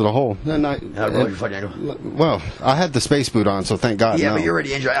right into the hole. And well, I had the space boot on, so thank God. Yeah, no. but you're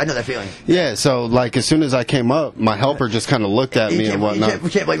already injured. I know that feeling. Yeah, so like as soon as I came up, my helper just kind of looked at me and whatnot. You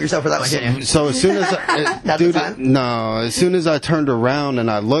can't blame yourself for that one, can you? So as soon as as soon as I turned around and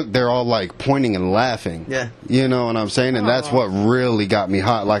I looked, they're all like pointing and laughing. Yeah, you know what I'm saying, and that's what really got me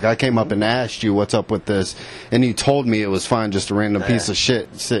hot. Like I came up and asked you what's up with this, and you told me it was fine, just a random piece of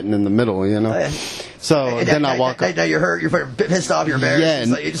shit sitting in the middle. You know, so then I walk. Now you're hurt. You're pissed off. You're embarrassed.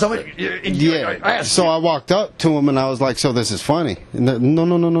 Yeah, so I walked up to him and I was like, "So this is funny?" And no.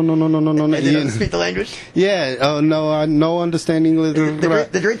 And they don't speak the language. Yeah. Oh no, no understanding.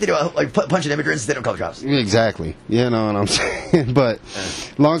 The drink they do like punching immigrants. They don't call jobs. Exactly. You know what I'm saying. But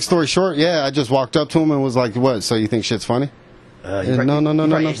long story short, yeah, I just walked up to him and was like, "What? So you think shit's funny?" No. Aged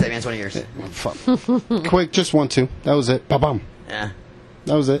that man 20 years. Fuck. Quick, just 1, 2. That was it. Ba-bum. Yeah.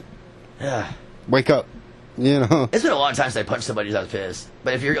 That was it. Yeah. Wake up. You know. It's been a long time since I punched somebody who's I was pissed.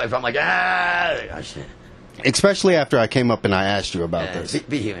 But if you're like, I'm like, shit. Especially after I came up and I asked you about this.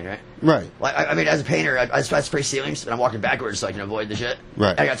 Be human, right? Right. Well, I mean, as a painter, I spray ceilings, and I'm walking backwards so I can avoid the shit.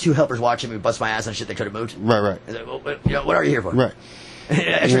 Right. I got 2 helpers watching me bust my ass on shit they could have moved. Right. What are you here for? Right.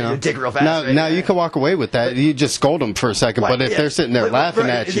 Take real fast. Now you can walk away with that. You just scold them for a second, but if they're sitting there laughing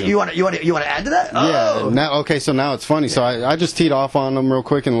at you, you want to add to that? Yeah. Now, so now it's funny. So I just teed off on them real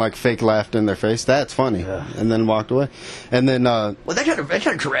quick and like fake laughed in their face. That's funny, and then walked away. And then well, that kind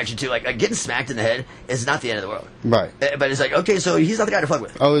of correction too. Like getting smacked in the head is not the end of the world. Right. But it's like, okay, so he's not the guy to fuck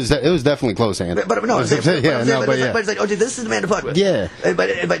with. Oh, it was definitely close hand. But it's like, okay, this is the man to fuck with. Yeah.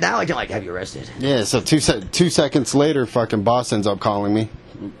 But now I can like have you arrested. Yeah. So 2 seconds later, fucking boss ends up calling me.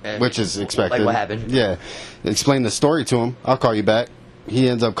 Which is expected. Like what happened? Yeah. Explain the story to him. I'll call you back. He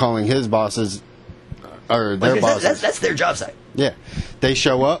ends up calling his bosses, or their bosses. That's their job site. Yeah. They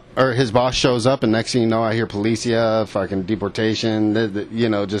show up, or his boss shows up, and next thing you know, I hear policia, fucking deportation,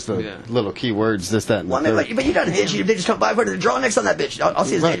 just little keywords, this, that, and the third. But you got a bitch. They just come by, draw next on that bitch. I'll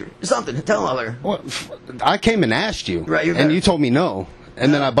see his name. Something. Tell him over. Well, I came and asked you, right, and you told me no.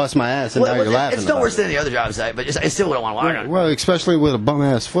 and then I bust my ass, and now you're laughing. It's still about worse than the other job site, but I still wouldn't want to walk on. Well, especially with a bum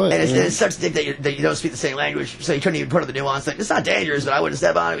ass foot. And it starts to think that you don't speak the same language, so you couldn't even put on the nuance. Like, it's not dangerous, but I wouldn't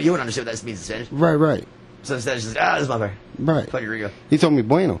step on it. You wouldn't understand what that means in Spanish. Right. So instead, it's just this motherfucker. Right. Fuck your ego. He told me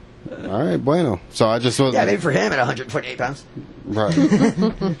bueno. All right, bueno. So I just was. Yeah, maybe for him at 148 pounds. Right.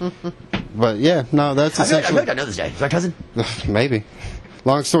 But yeah, no, that's essentially. I feel like I know this guy. Is my cousin? Maybe.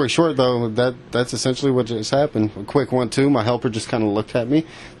 Long story short, though, that's essentially what just happened. A quick 1-2. My helper just kind of looked at me,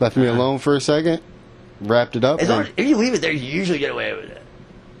 left me alone for a second, wrapped it up. If you leave it there, you usually get away with it.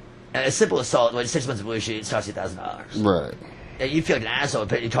 And a simple assault, when 6 months of blue sheet, it costs you $1,000. Right. Yeah, you feel like an asshole.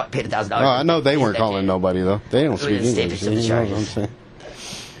 You paid $1,000. Oh, I know they weren't calling nobody though. They don't speak English. You know what I'm saying?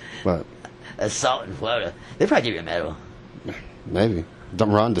 But assault in Florida, they probably give you a medal. Maybe.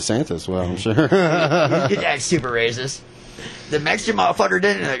 Ron DeSantis, well, I'm sure. You act super racist. The Mexican motherfucker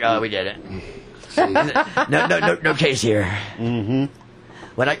did it. Like, oh, we did it. No case here. Mm-hmm.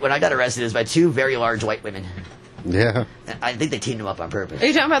 When I got arrested, it was by 2 very large white women. Yeah. I think they teamed them up on purpose. Are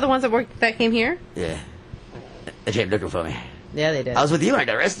you talking about the ones that came here? Yeah. They came looking for me. Yeah, they did. I was with you when I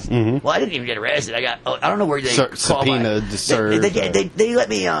got arrested. Mm-hmm. Well, I didn't even get arrested. I don't know where they subpoenaed to serve. They let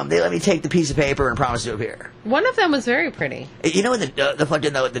me take the piece of paper and promise to appear. One of them was very pretty. You know, in the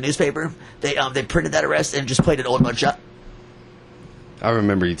fucking the newspaper, they printed that arrest and just played an old mugshot. I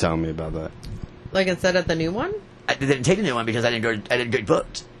remember you telling me about that. Like instead of the new one? I didn't take the new one because I didn't get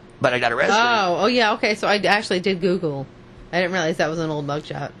booked, but I got arrested. Oh yeah, okay. So I actually did Google. I didn't realize that was an old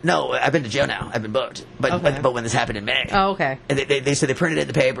mugshot. No, I've been to jail now. I've been booked. But when this happened in May. Oh, okay. And they said they printed it in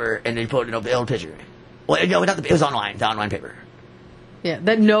the paper and they put it in the old picture. Well, no, it was online, the online paper. Yeah,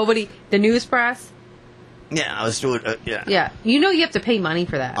 the news press. Yeah, I was still, yeah. Yeah, you have to pay money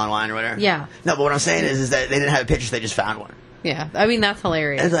for that. Online or whatever? Yeah. No, but what I'm saying is that they didn't have a picture, so they just found one. Yeah, I mean, that's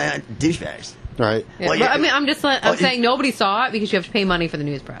hilarious. It's like, douchebags. Right. Yeah, well, I mean, I'm saying nobody saw it because you have to pay money for the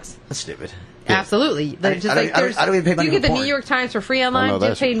news press. That's stupid. Yeah. Absolutely. I don't even pay money you for get the porn. New York Times for free online.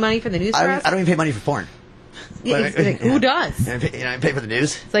 You pay money for the news press. I don't even pay money for porn. Yeah, who does? I pay for the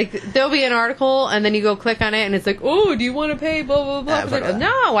news. It's like there'll be an article, and then you go click on it, and it's like, oh, do you want to pay? Blah blah blah.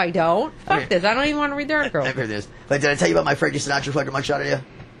 No, I don't. Fuck this. I don't even want to read the article. I pay for this. But did I tell you about my Frankie Sinatra fucking mugshot of you?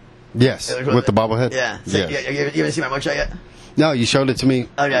 Yes, with the bobblehead. Yeah. So, yes. You haven't seen my mugshot yet? No, you showed it to me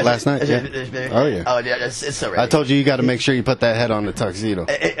last night. Yeah. Oh yeah. Oh yeah, it's so ready. I told you got to make sure you put that head on the tuxedo.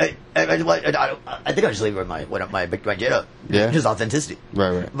 I think I'll just leave it with my get up. Yeah. Just authenticity.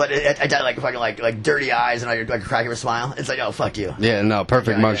 Right. But I got like fucking like dirty eyes and like a crack of a smile. It's like, oh fuck you. Yeah. No.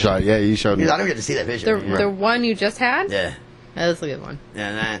 Perfect mugshot. Yeah. You showed me. I don't get to see that picture. The one you just had. Yeah. That's a good one.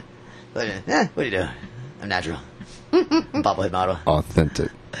 Yeah. What do you do? I'm natural. Bobblehead model.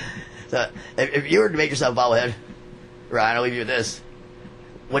 Authentic. So if you were to make yourself a bobblehead, Ryan, I'll leave you with this.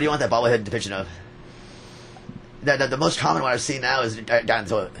 What do you want that bobblehead depiction of? The most common one I've seen now is down the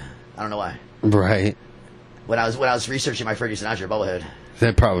toilet. I don't know why. Right. When I was researching my Fergie Sinatra bobblehead,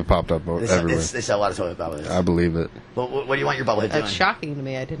 that probably popped up everywhere. They sell a lot of toilet bobbleheads. I believe it. But what do you want your bobblehead doing? That's shocking to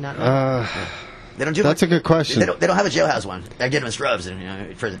me. I did not know. They don't do. That's a good question. They don't have a jailhouse one. I get them in scrubs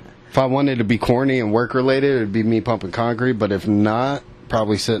in prison. If I wanted to be corny and work related, it'd be me pumping concrete. But if not,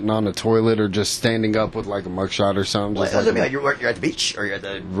 probably sitting on a toilet or just standing up with like a mugshot or something. Well, just like you're at the beach or you're at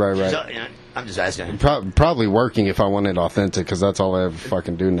the right. So, I'm just asking. Probably working if I wanted authentic, because that's all I ever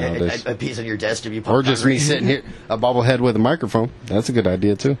fucking do nowadays. A piece on your desk to be or just me sitting here, a bobblehead with a microphone. That's a good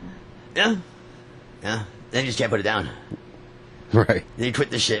idea too. Yeah. Then you just can't put it down. Right. Then you quit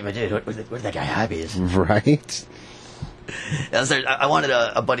this shit, my dude. Where's that guy Happy's? Right. I wanted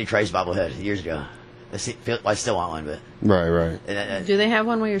a Buddy Christ bobblehead years ago. I still want one, but right. Do they have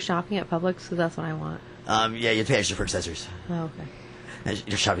one where you're shopping at Publix? Because that's what I want. Yeah, you pay extra for accessories. Oh, okay.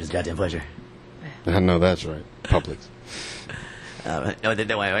 Your shopping is a goddamn pleasure. I know that's right. Publix. No, they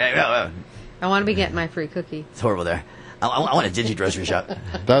don't want. I want to be getting my free cookie. It's horrible there. I want a dingy grocery shop.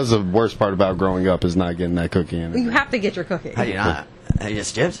 That was the worst part about growing up, is not getting that cookie in it. You have to get your cookie. How do you not? You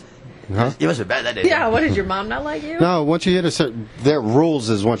just skipped? Huh? You must have been bad that day. Yeah, what did your mom not like you? No, once you hit a certain... Their rules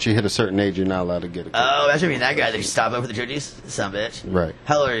is once you hit a certain age, you're not allowed to get a cookie. Oh, that's mean that guy that you stop over the cookies? Some bitch. Right.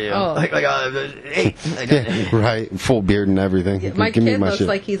 How old are you? Oh. Like 8. Right, full beard and everything. Yeah, my Give me kid my looks shit.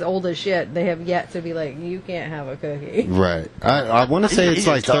 like he's old as shit. They have yet to be like, you can't have a cookie. Right. I want to say it's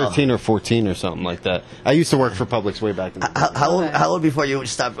like tall. 13 or 14 or something like that. I used to work for Publix way back in the day. How old before you would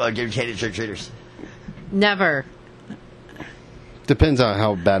stop giving candy to trick-or-treaters? Never. Depends on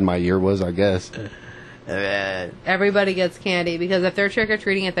how bad my year was, I guess. Everybody gets candy, because if they're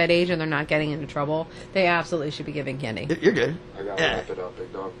trick-or-treating at that age and they're not getting into trouble, they absolutely should be giving candy. You're good. I gotta wrap it up,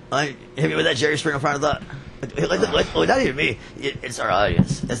 big dog. Hit me with that Jerry Springer front of thought. Not even me. It's our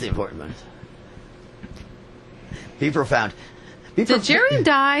audience. That's the important one. Be profound. Did Jerry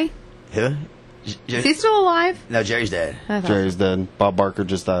die? Who? Is he still alive? No, Jerry's dead. Jerry's dead. Bob Barker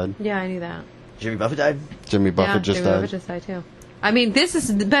just died. Yeah, I knew that. Jimmy Buffett died? Jimmy Buffett just Jimmy died. Buffett just died, too. I mean, this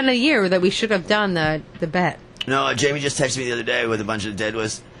has been a year that we should have done the bet. No, Jamie just texted me the other day with a bunch of dead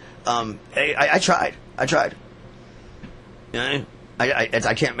was. Hey, I tried. You know,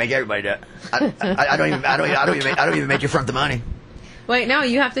 I can't make everybody do it. I don't even make you front the money. Wait, no,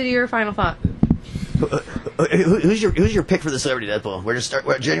 you have to do your final thought. Who's your pick for the celebrity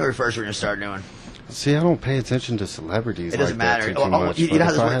Deadpool? January 1st. We're gonna start doing. See, I don't pay attention to celebrities. It doesn't like matter. Too much, you know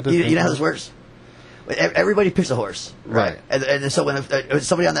how this works. Everybody picks a horse, right? And so when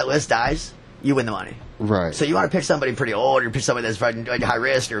somebody on that list dies, you win the money, right? So you want to pick somebody pretty old, or pick somebody that's like high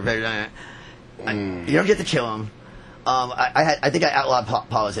risk, or you don't get to kill them. I think I outlawed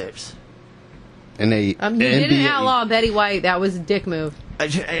politics. And you didn't outlaw Betty White. That was a dick move.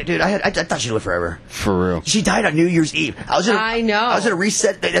 Dude, I thought she'd live forever. For real. She died on New Year's Eve. I know. I was gonna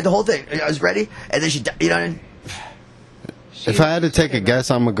reset the whole thing. I was ready, and then she died. You know. If I had to take a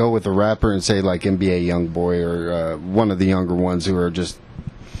guess, I'm gonna go with a rapper and say like NBA YoungBoy or one of the younger ones who are just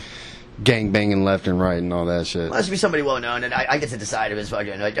gang banging left and right and all that shit. Well, that should be somebody well known, and I get to decide if it's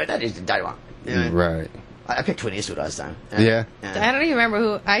fucking like that is died wrong. You know? Right. I picked Clint Eastwood last time. Yeah. I don't even remember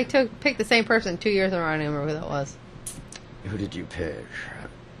who I picked the same person 2 years in a row. I don't even remember who that was. Who did you pick?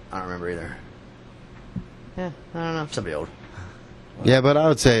 I don't remember either. Yeah, I don't know. Somebody old. Yeah, but I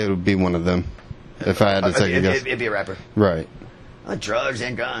would say it would be one of them. If I had to take a guess. It'd be a rapper. Right. Drugs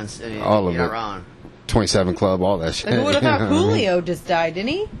and guns. All of it. You're not wrong. 27 Club, all that shit. Who would have thought Julio just died, didn't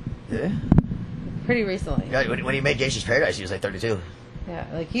he? Yeah. Pretty recently. Yeah, when he made Gangsta's Paradise, he was like 32. Yeah,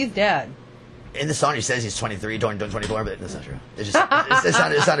 like he's dead. In the song, he says he's 23, doing 24, but that's not true. It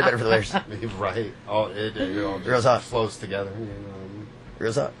sounded better for the lyrics. Right. It all Real talk. flows together. You know.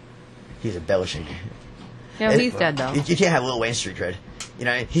 Real talk. He's embellishing. Yeah, he's dead though. You can't have Lil Wayne street cred. You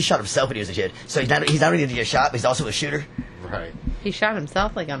know, he shot himself when he was a kid. So he's not only going to get shot, but he's also a shooter. Right. He shot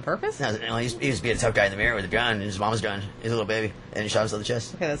himself like on purpose? No, he was being a tough guy in the mirror with a gun, and his mom's gun. He's a little baby, and he shot himself in the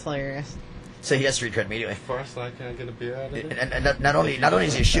chest. Okay, that's hilarious. So he has street cred immediately. First, I can't get a beer out of it. And not only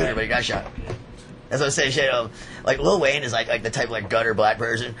is he a shooter, but he got shot. That's what I say. Shit, like Lil Wayne is like the type of like gutter black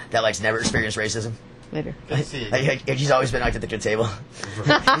person that likes never experienced racism. Later. He's always been like at the good table. He's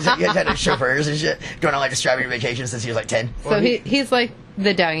had chauffeurs and shit, going on like extravagant vacations since he was like 10. So he's like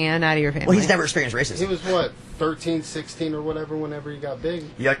the Diane out of your family. Well, he's never experienced racism. He was what, 13, 16 or whatever whenever he got big?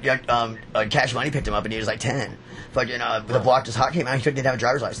 Cash Money picked him up and he was like 10. Fucking The Block Just Hot came out, he didn't have a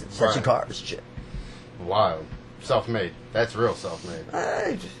driver's license. Right. 2 cars and shit. Wild. Self-made. That's real self-made.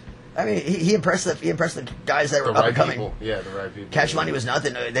 I mean, he impressed the guys that were up and coming. People. Yeah, the right people. Cash Money was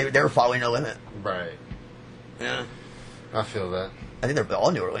nothing. They were following No Limit. Right. Yeah. I feel that. I think they're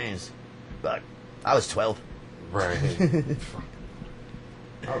all New Orleans. But I was 12. Right.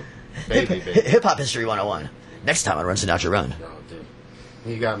 Oh, baby. Hip Hop History 101. Next time on Run Sinatra Run. Oh, dude.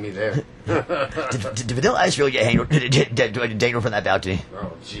 You got me there. did Vanilla Ice really get dangled from that balcony?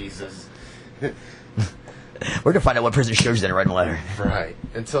 Oh, Jesus. We're going to find out what prison shows then and write a letter. Right.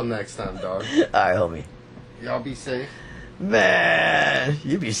 Until next time, dog. All right, homie. Y'all be safe. Man,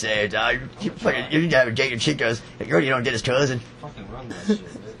 you be safe, dog. You have a date your Chicos. You already don't get his cousin. Fucking run that shit,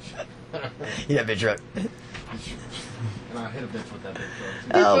 bitch. You that bitch truck. And I hit a bitch with that big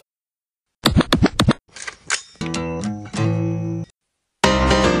truck. Oh.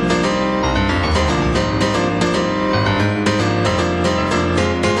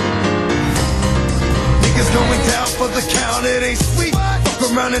 Niggas going down for the count, it ain't sweet.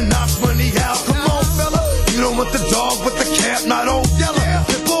 Fuck around and knock money out. Come on, fella. You don't want the dog with the cap, not on yellow.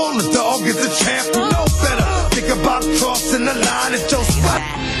 The bull, the dog is a champ, you know better. Think about crossing the line at your spot.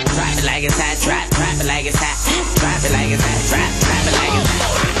 Drop it like it's hot, drop it like it's hot. Drop it like it's hot, drop it like it's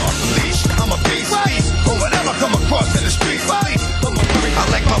hot. Off the leash, I'm a beast, or whatever come across in the street. I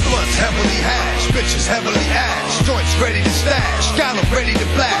like my blunts heavily hashed, bitches heavily ashed, joints ready to stash, got them ready to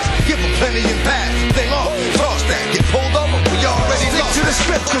blast, give them plenty and pass. Thing off, toss that, get pulled over, we already know. To the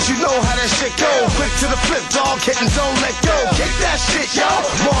script, cause you know how that shit go. Quick to the flip, dog, kittens don't let go. Kick that shit, yo.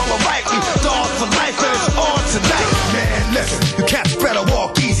 Wrong or right, we dog for life, and it's on tonight. Man, listen, you cats better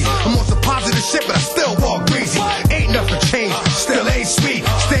walk easy. I'm on some positive shit, but I still walk greasy. Ain't nothing changed, still ain't sweet.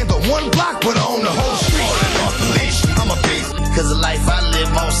 Stand on one block, but I own the whole street. Off the leash, I'm a beast. Cause the life I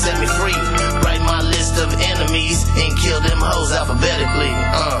live won't set me free. Write my list of enemies and kill them hoes alphabetically.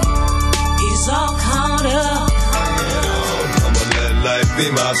 It's all caught up. I'ma let life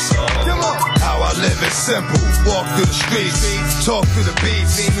be my song. Come on. How I live is simple. Walk through the streets, talk through the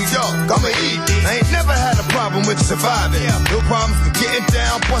beats. New York, I'ma eat. I ain't never had a problem with surviving. No problems with getting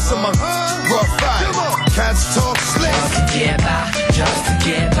down, busting my rough ride. Cats talk slick. Just to get by, just to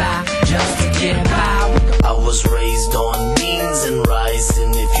get by, just to get by. I was raised on beans and rice,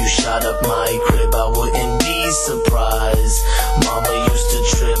 and if you shot up my crib, I wouldn't be surprised. Mama used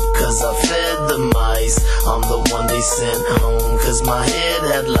to trip cause I fed the mice. I'm the one they sent home cause my head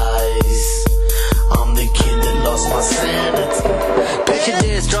had lice. I'm the kid that lost my sanity. Picture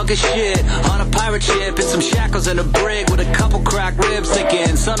this, drunk as shit, on a pirate ship in some shackles and a brig with a couple cracked ribs,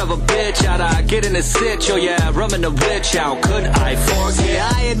 thinking, son of a bitch, how'd I get in a sitch? Oh yeah, rumming the witch, how could I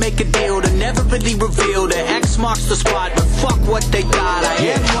forget? I'd make a deal to never really reveal that X marks the spot, but fuck what they thought. I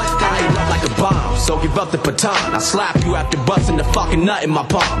am what I ain't up like a bomb, so give up the baton. I'll slap you after busting the fucking nut in my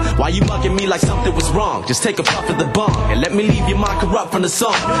palm. Why you mugging me like something was wrong? Just take a puff of the bomb and let me leave your mind corrupt from the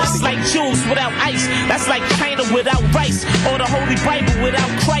song. That's like jewels without ice. That's like China without rice, or the Holy Bible without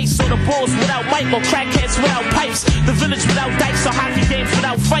Christ, or the bulls without mic, or crackheads without pipes, the village without dikes, or hockey games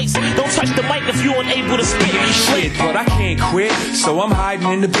without fights. Don't touch the mic if you ain't able to spit. Shit, but I can't quit, so I'm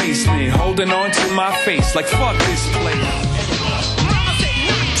hiding in the basement, holding on to my face like fuck this place.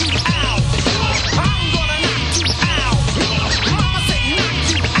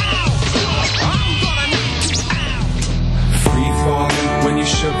 When you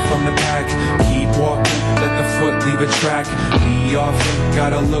shook from the pack, keep walking, let the foot leave a track. We often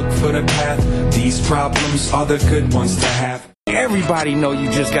gotta look for the path. These problems are the good ones to have. Everybody know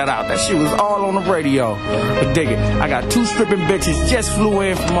you just got out. That shit was all on the radio. But dig it, I got 2 stripping bitches just flew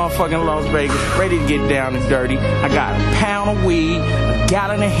in from motherfucking Las Vegas, ready to get down and dirty. I got a pound of weed, a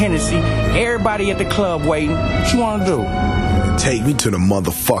gallon of Hennessy, everybody at the club waiting. What you wanna do? Take me to the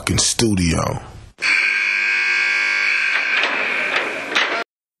motherfucking studio.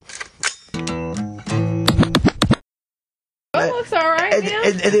 Looks alright,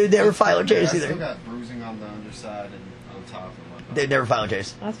 and they never file a chase I either. still got bruising on the underside and on top of my body. They never file a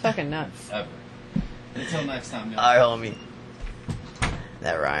chase. That's fucking nuts. Ever. Until next time, y'all. Alright, homie.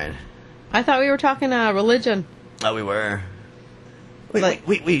 That Ryan. I thought we were talking religion. Oh, we were.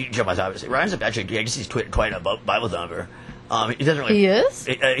 We jump on topics. Ryan's actually, I guess he's quite a Bible thumper. He doesn't really. He is?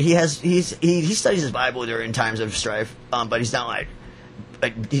 He studies his Bible during times of strife, but he's not like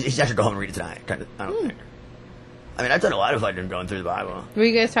he's actually go home and read it tonight. Kind of. I don't think. I mean, I've done a lot of fighting going through the Bible. Were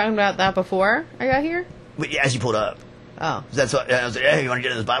you guys talking about that before I got here? As you pulled up. Oh. That's what I was like. Hey, you want to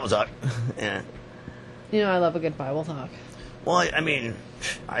get into this Bible talk? Yeah. You know, I love a good Bible talk. Well, I mean,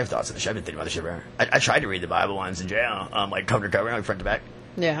 I have thoughts on the show. I've been thinking about this shit forever. I tried to read the Bible once in jail, like cover to cover, like front to back.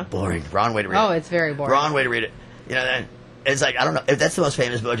 Yeah. Boring. Wrong way to read it. Oh, it's very boring. Wrong way to read it. You know, then it's like, I don't know if that's the most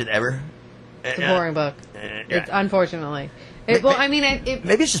famous book ever. It's a boring book. Yeah. It's unfortunately.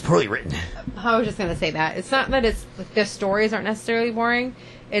 Maybe it's just poorly written. I was just going to say that. It's not that the stories aren't necessarily boring.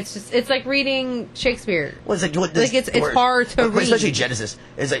 It's just, it's like reading Shakespeare. Well, it's it's hard to read. Especially Genesis.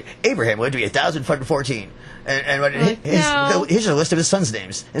 It's like, Abraham lived to be 1,014. And here's a list of his sons'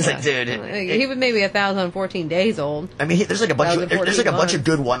 names. And it's like, dude. He was maybe 1,014 days old. I mean, there's like a bunch of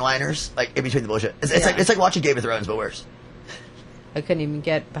good one-liners like in between the bullshit. It's like watching Game of Thrones, but worse. I couldn't even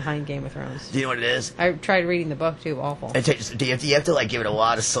get behind Game of Thrones. Do you know what it is? I tried reading the book too. Awful. You have to like give it a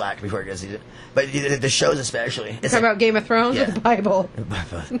lot of slack before it gets to it. But the shows especially. It's about Game of Thrones or the Bible.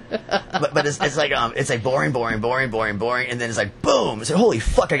 but it's like boring, and then it's like boom! It's like holy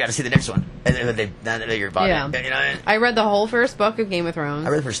fuck! I got to see the next one, and then you're bought. Yeah. You know what I mean? I read the whole first book of Game of Thrones.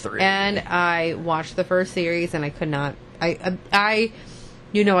 I read the first 3, and I watched the first series, and I could not. I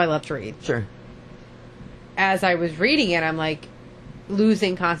love to read. Sure. As I was reading it, I'm like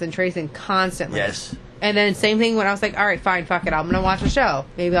losing concentration constantly. Yes. And then same thing when I was like, all right, fine, fuck it, I'm gonna watch the show.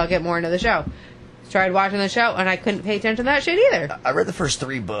 Maybe I'll get more into the show. Tried watching the show, and I couldn't pay attention to that shit either. I read the first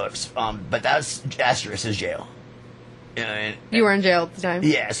 3 books, but that's asterisk is jail. You know what I mean? You were in jail at the time?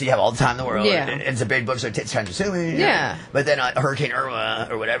 Yeah, so you have all the time in the world. Yeah. It's a big book, so it takes time to consuming. Yeah. But then Hurricane Irma,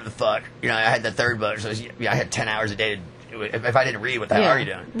 or whatever the fuck, I had the 3rd book, so I had 10 hours a day. If I didn't read, what the hell are you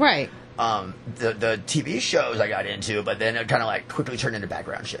doing? Right. The TV shows I got into, but then it kind of like quickly turned into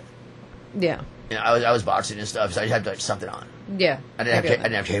background shit. Yeah. I was boxing and stuff, so I had like something on. Yeah. I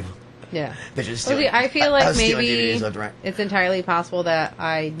didn't have cable. Yeah. I feel like maybe it's entirely possible that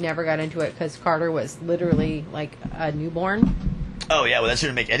I never got into it because Carter was literally like a newborn. Oh yeah, well that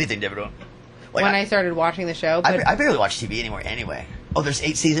shouldn't make anything different. Like, when I started watching the show, but I barely watch TV anymore. Anyway, there's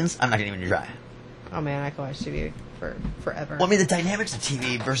 8 seasons. I'm not gonna even try. Oh man, I can watch TV for forever. Well, I mean, the dynamics of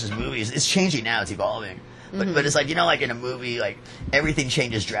TV versus movies, it's changing now. It's evolving. But it's like, like in a movie, like everything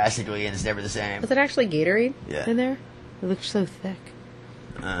changes drastically and it's never the same. Was it actually Gatorade in there? It looks so thick.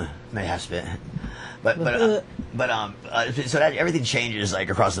 May have spit. But so that everything changes like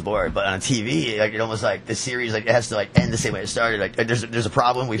across the board. But on TV, like it almost like the series like it has to like end the same way it started. Like there's a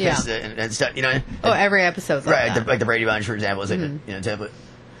problem, we fixed it, and stuff. You know. Every episode's like right. that. Like the Brady Bunch, for example, is like template.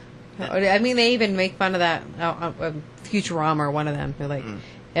 I mean, they even make fun of that. Futurama or one of them. They're like,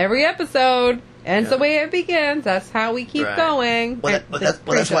 every episode ends the way it begins. That's how we keep going. Well,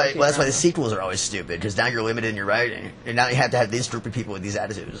 that's why the sequels are always stupid, because now you're limited in your writing, and now you have to have these stupid people with these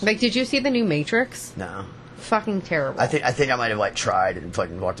attitudes. Like, did you see the new Matrix? No. Fucking terrible. I think I might have like tried and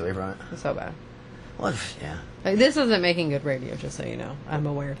fucking walked away from it. It's so bad. Well, yeah. Like, this isn't making good radio, just so you know. I'm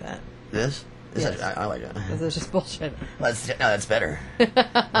aware of that. This? Yes. I like it. This is just bullshit. That's better.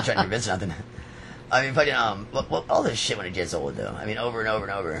 I'm trying to convince nothing. I mean, fucking all this shit when it gets old, though. I mean, over and over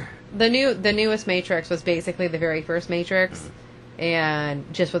and over. The newest Matrix was basically the very first Matrix,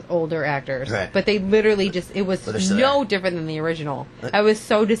 and just with older actors. Right. But they literally it was no different than the original. I was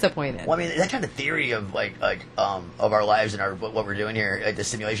so disappointed. Well, I mean, that kind of theory of of our lives and what we're doing here, like the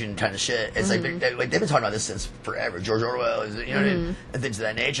simulation kind of shit. It's like they've been talking about this since forever. George Orwell, you know, what I mean? And things of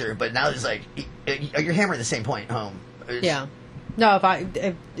that nature. But now it's like you're hammering the same point home. Yeah. No,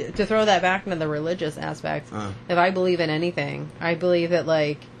 to throw that back into the religious aspect, if I believe in anything, I believe that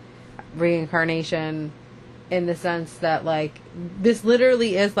like reincarnation, in the sense that like this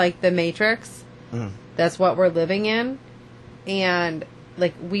literally is like the Matrix. That's what we're living in, and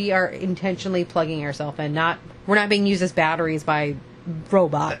like we are intentionally plugging ourselves in. We're not being used as batteries by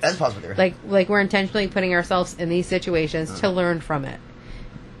robots. That's possible. Like we're intentionally putting ourselves in these situations to learn from it.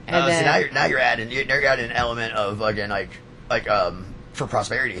 And then, so now you're adding an element of again like for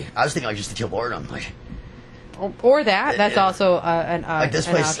prosperity. I was thinking like just to kill boredom, like. Or that's also an like this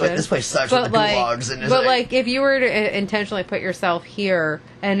an place. option. This place sucks with the gulags. And but like, if you were to intentionally put yourself here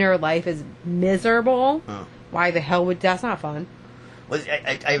and your life is miserable, why the hell would that's not fun? Well,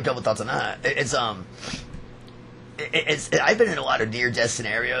 I have double thoughts on that. I've been in a lot of near death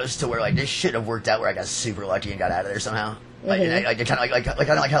scenarios to where like this should have worked out where I got super lucky and got out of there somehow. Like, and I kind of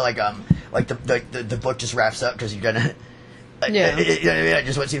how the book just wraps up because you're gonna. You know what I mean? I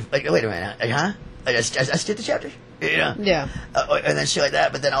just went to like wait a minute, like, huh? I skipped the chapter, you know? Yeah. And then shit like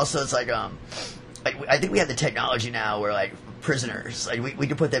that. But then also it's like I think we have the technology now where like prisoners, like we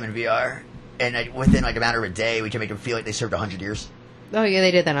can put them in VR, and like, within like a matter of a day we can make them feel like they served 100 years. Oh yeah, they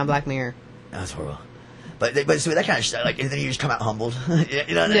did that on Black Mirror. That's horrible. But so that kind of shit, like, and then you just come out humbled, you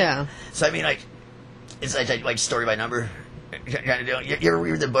know what I mean? Yeah. So I mean, like, it's like story by number. Kind of deal. You ever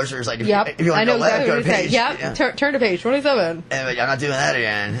read the Bushers? Like, if you want to go left, go to page. Yep. Turn to page 27. And I'm not doing that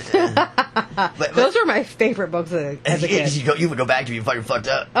again. But those were my favorite books as a kid. You would go back to be fucking fucked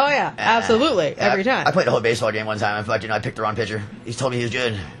up. Oh yeah, absolutely, every time. I played a whole baseball game one time. I picked the wrong pitcher. He told me he was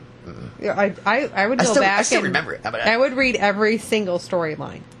good. Yeah, I would go back. I still remember it. I would read every single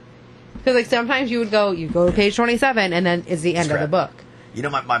storyline because like sometimes you go to page 27 and then it's the end of the book. You know,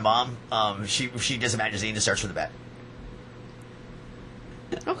 my mom, she does a magazine that starts from the back.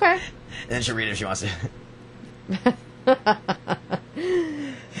 Okay. And then she'll read it if she wants to.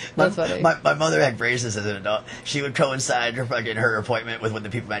 That's funny. My mother had braces as an adult. She would coincide her appointment with when the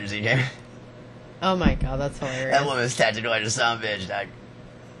People magazine came. Oh my god, that's hilarious. That woman was tattooed like a son of a bitch, dog.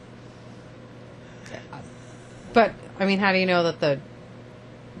 But, I mean, how do you know that the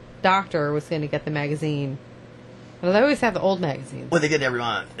doctor was going to get the magazine? Well, they always have the old magazines. Well, they get it every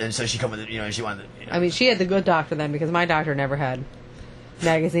month. And so she come with it, and she wanted I mean, she had the good doctor then, because my doctor never had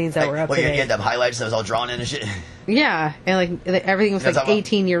magazines that were up to date. Well, you had them highlights that was all drawn in and shit. Yeah, and like everything was like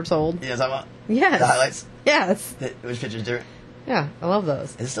 18 years old. You know what I'm talking about? Yes. The highlights? Yes. Which pictures do it? Yeah, I love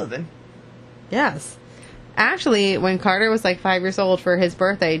those. Is it still a thing? Yes. Actually, when Carter was like 5 years old for his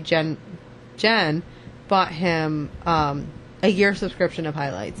birthday, Jen bought him a year subscription of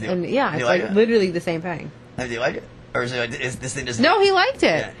highlights. And yeah, it's like literally the same thing. Do you like it? Or is it like, this thing doesn't... No, he liked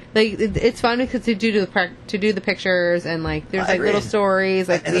it. Yeah. Like it's fun because to do the pictures and like there's like little stories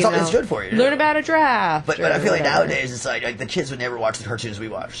like and it's good for you. Learn about a draft. But I feel like nowadays it's like the kids would never watch the cartoons we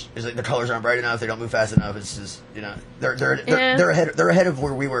watced. It's like the colors aren't bright enough, they don't move fast enough. It's just they're ahead of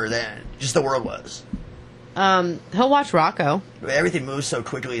where we were then. Just the world was. He'll watch Rocco. Everything moves so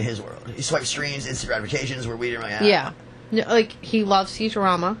quickly in his world. He swipes screens, instant gratifications where we didn't really have. Yeah. Like he loves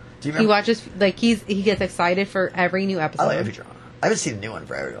Futurama. Do you remember? He watches like he gets excited for every new episode. I like Futurama. I haven't seen a new one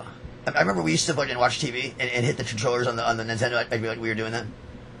for very long. I remember we used to fucking watch TV and hit the controllers on the Nintendo like we were doing that.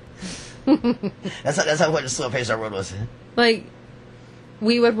 That's how much slow paced our world was. Like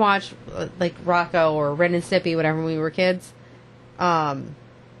we would watch like Rocco or Ren and Stimpy, whatever when we were kids. And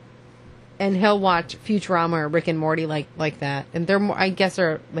he'll watch Futurama or Rick and Morty like that. And they're more, I guess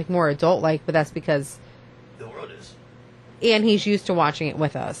they're like more adult like, but that's because the world is. and he's used to watching it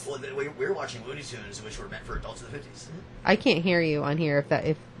with us. Well, we were watching Looney Tunes, which were meant for adults in the 50s. I can't hear you on here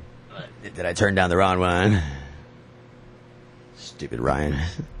if Did I turn down the wrong one? Stupid Ryan.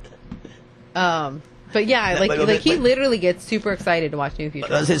 But yeah, he literally gets super excited to watch new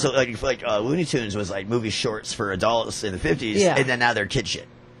Futurama. I was saying, so Looney Tunes was like movie shorts for adults in the 50s, and then now they're kid shit.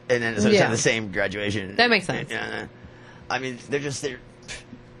 And then it's the same graduation. That makes sense. Yeah. I mean, they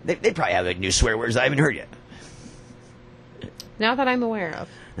probably have like new swear words I haven't heard yet. Now that I'm aware of.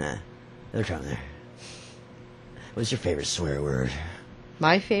 They're coming there. What's your favorite swear word?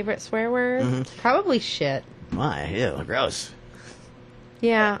 My favorite swear word? Mm-hmm. Probably shit. Why? Ew, gross.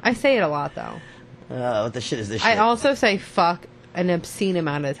 Yeah, I say it a lot though. What the shit is this shit? I also say fuck an obscene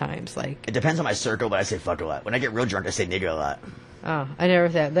amount of times. Like, it depends on my circle, but I say fuck a lot. When I get real drunk, I say nigga a lot. Oh, I never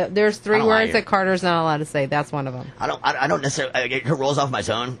said that. There's 3 words that Carter's not allowed to say. That's one of them. I don't necessarily. It rolls off my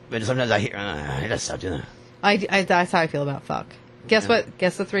tongue, but sometimes I hear. It doesn't stop doing that. That's how I feel about fuck. Guess what?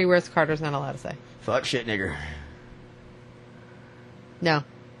 Guess the 3 words Carter's not allowed to say. Fuck, shit, nigger. No.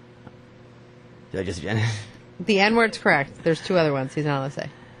 Did I just? The N word's correct. There's 2 other ones he's not allowed to say.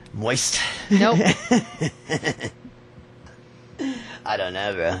 Moist. Nope. I don't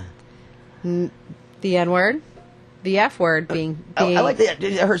know, bro. The N word. The F word being I like that.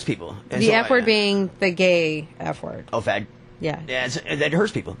 It hurts people. And the so F word being the gay F word. Oh, fag. Yeah. Yeah, that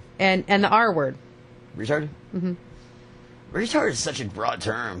hurts people. And the R word. Retarded? Mm-hmm. Retarded is such a broad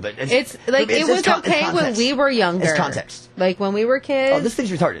term, but it's like it was okay when we were younger. It's context. Like when we were kids. Oh, this thing's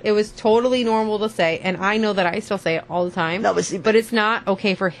retarded. It was totally normal to say, and I know that I still say it all the time. No, but it's not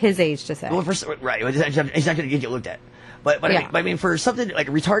okay for his age to say. Well, right. He's not going to get looked at. But I mean, for something like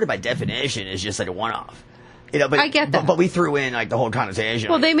retarded by definition is just like a one-off. You know, but I get that. But we threw in like the whole connotation.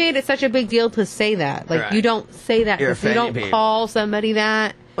 Well, they made it such a big deal to say that. Like right. you don't say that. You're You don't offending call somebody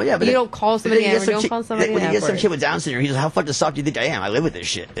that. Well, yeah, but you don't call somebody that. You don't call somebody when that. you get some kid with Down syndrome, he's like, "How fucking soft do you think I am? I live with this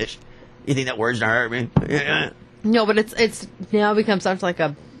shit, bitch. You think that word's gonna hurt me?" Yeah. No, but it's now become such like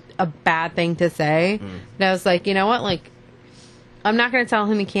a bad thing to say. And I was like, you know what? Like, I'm not going to tell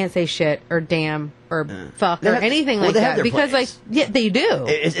him he can't say shit or damn or fuck or anything like that because, like, yeah, they do.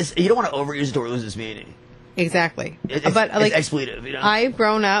 You don't want to overuse it or lose its meaning. Exactly. But like, expletive. You know? I've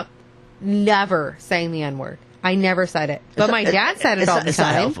grown up never saying the N word. I never said it, but my dad said it all the time. It's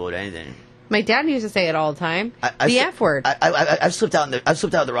not helpful to anything. My dad used to say it all the time. The F word. I've slipped out in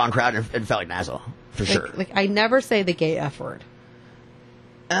the wrong crowd and felt like an asshole for sure. Like I never say the gay F word.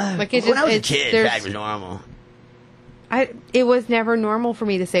 Like when I was a kid, fag was normal. It was never normal for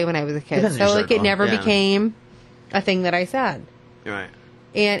me to say when I was a kid. So like it never became a thing that I said. Right.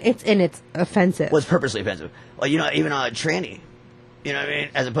 And it's offensive. Well, it's purposely offensive. Well, you know, even tranny. You know what I mean?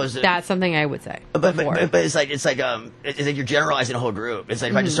 As opposed to that's something I would say. But it's like you're generalizing a whole group. It's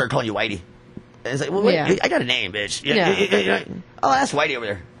like if I just start calling you Whitey, and it's like, well, wait, I got a name, bitch. I'll ask Whitey over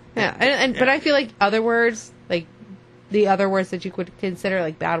there. Yeah, and but I feel like other words, like the other words that you could consider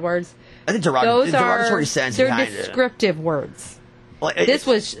like bad words, I think derogatory sense. They're descriptive words. Well, I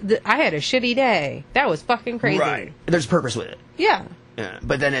had a shitty day. That was fucking crazy. Right. There's purpose with it. Yeah. Yeah,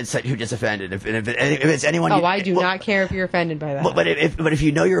 but then it's like who gets offended. If it's anyone, I do not care if you're offended by that. But if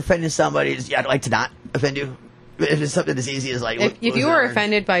you know you're offending somebody, I'd like to not offend you. If it's something as easy as like, if you were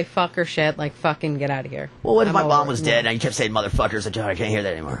offended by fuck or shit, like fucking get out of here. Well, what if my mom was dead and you kept saying motherfuckers? Like, I can't hear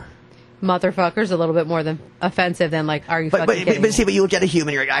that anymore. Motherfuckers a little bit more than offensive than like, are you fucking kidding me? But you look at a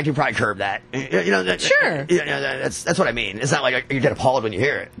human, you're like, I can probably curb that. You know, sure. That's what I mean. It's not like you get appalled when you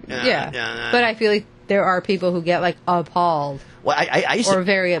hear it. Yeah. But I feel like there are people who get like appalled. Well, I used to, or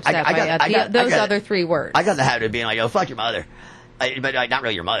very upset by those other 3 words. I got the habit of being like, "Oh, fuck your mother," but not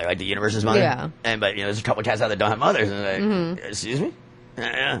really your mother, like the universe's mother. Yeah. But there's a couple of cats out that don't have mothers, and like, excuse me.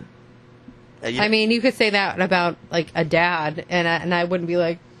 Yeah. I mean, you could say that about like a dad, and I wouldn't be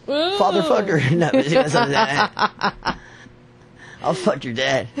like, father fucker. No, I'll fuck your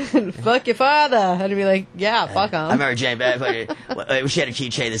dad. Fuck your father. I'd be like, yeah, fuck him. I remember Jane Beth. She had a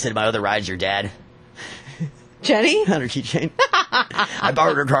keychain that said, "My other ride's your dad." Jenny? On her keychain. I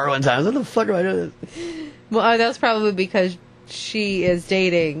borrowed her car one time. I was like, what the fuck do I do this? Well, that's probably because she is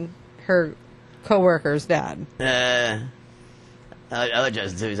dating her coworker's dad. I like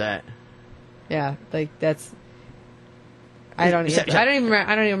Justin. Who's that? Yeah, like that's. I don't even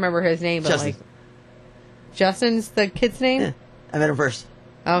remember his name, but Justin. Like, Justin's the kid's name. Yeah, I met him first.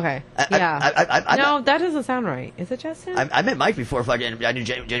 Okay. Yeah. No, that doesn't sound right. Is it Justin? I met Mike before. Fucking, I knew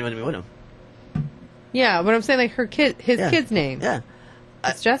Jenny wasn't with him. Yeah, but I'm saying like his kid's name. Yeah.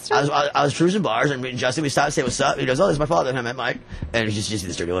 It's Justin? I was cruising bars and meeting Justin. We stopped to say what's up. He goes, "Oh, this is my father." And I met Mike. And he just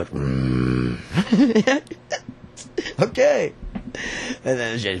this dirty look. Okay. And then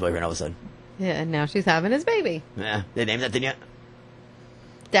it was Jane's boyfriend all of a sudden. Yeah, and now she's having his baby. Yeah. They named that thing yet?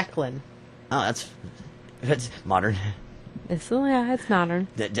 Declan. Oh, that's modern. It's modern.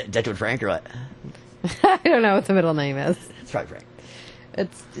 Declan Frank or what? I don't know what the middle name is. It's probably Frank.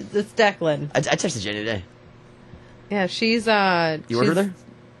 It's Declan. I texted Jenny today. Yeah, she's You work with her?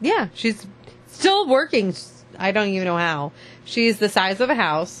 Yeah, she's still working. I don't even know how. She's the size of a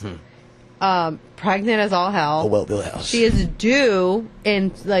house. Pregnant as all hell. A well-built house. She is due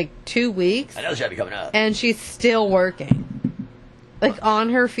in like 2 weeks. I know she'll be coming up. And she's still working. Like on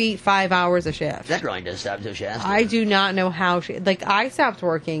her feet 5 hours a shift. That girl ain't gonna stop until she has to. I do not know how she... Like, I stopped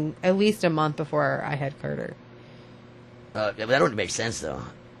working at least a month before I had Carter. Yeah, but that wouldn't make sense, though.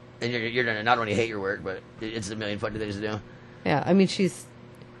 And you're gonna not only hate your work, but it's a million fun things to do. Yeah, I mean, she's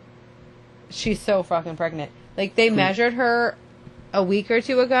so fucking pregnant. Like, they measured her a week or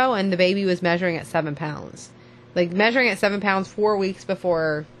two ago, and the baby was measuring at 7 pounds. Like, measuring at 7 pounds 4 weeks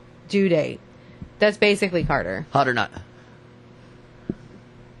before due date. That's basically Carter. Hot or not?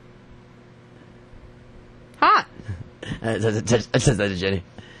 Hot. I said that to Jenny.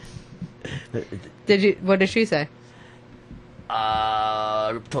 What did she say?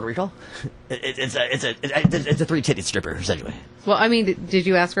 Total Recall. It's a 3-titted stripper essentially. Well, I mean, did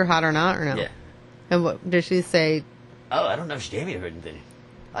you ask her hot or not, or no? Yeah. And what did she say? Oh, I don't know if she gave me anything.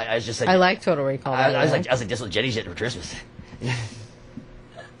 I was just like, I like Total Recall. I was like, this was Jenny's shit for Christmas.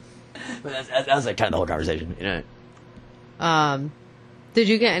 But that was like kind of the whole conversation, you know. Did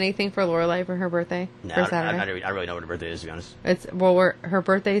you get anything for Lorelai for her birthday? No, for Saturday? I don't really know what her birthday is, to be honest. Her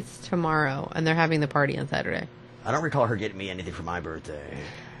birthday's tomorrow, and they're having the party on Saturday. I don't recall her getting me anything for my birthday.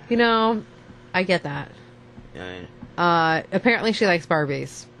 You know, I get that. Yeah. Apparently she likes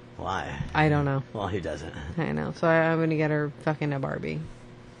Barbies. Why? I don't know. Well, who doesn't? I know. So I'm going to get her fucking a Barbie.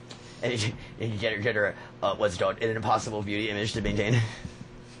 And you get her what's it called? An impossible beauty image to maintain.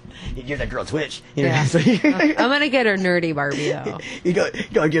 You give that girl Twitch. You know? Yeah. So I'm going to get her nerdy Barbie, though. You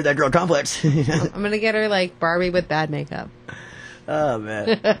go give that girl complex. I'm going to get her, like, Barbie with bad makeup. Oh,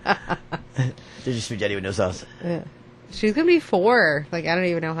 man. Did you sweet Jenny with no sauce? Yeah. She's going to be 4. Like, I don't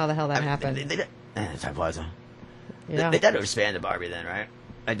even know how the hell that happened. Time flies, huh? Yeah. They got to expand the Barbie then, right?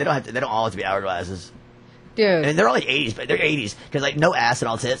 Like, they don't all have to be hourglasses. Dude. And they're all like 80s, but they're 80s. Because, like, no ass and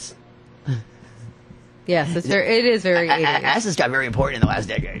all tits. Yes, it is very 80s. Ass has got very important in the last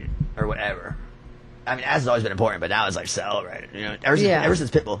decade. Or whatever. I mean, ass has always been important, but now it's like celebrated. You know, ever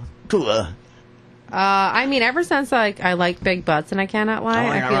since Pitbull. Cool. I mean, ever since like I like big butts, and I cannot lie,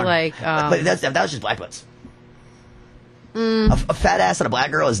 I feel like. But that was just black butts. A fat ass on a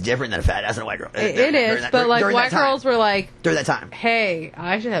black girl is different than a fat ass on a white girl. It is, but like white girls were like during that time. Hey,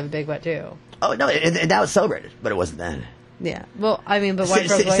 I should have a big butt too. Oh no, and now it's celebrated, but it wasn't then. Yeah, well, I mean, but white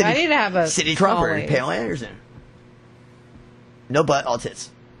girls were like, I need to have a Sidney Crawford, Pamela Anderson. No butt, all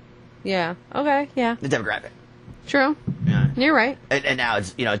tits. Yeah. Okay. Yeah. The demographic. True. Yeah. You're right. And now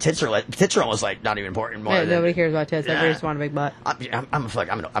it's tits are almost like not even important anymore. Yeah, nobody cares about tits. Everybody just want a big butt. I'm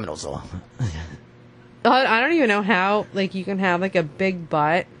an old soul. I don't even know how like you can have like a big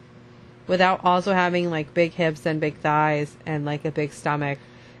butt without also having like big hips and big thighs and like a big stomach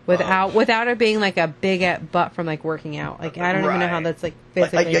without it being like a big butt from like working out. Like I don't even know how that's like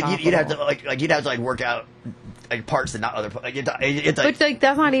physically possible. You'd have to work out like parts and not other parts. Which like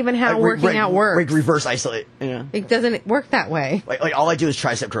that's not even how working out works. Like reverse isolate. You know? It doesn't work that way. Like all I do is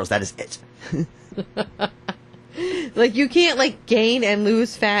tricep curls. That is it. Like you can't like gain and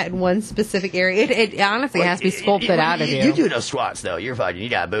lose fat in one specific area. It honestly has to be sculpted out of you. You do no squats though. You're fine. You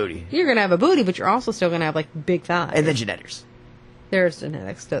got a booty. You're gonna have a booty, but you're also still gonna have like big thighs. And then genetics. There's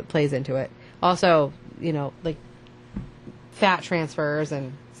genetics that plays into it. Also, like fat transfers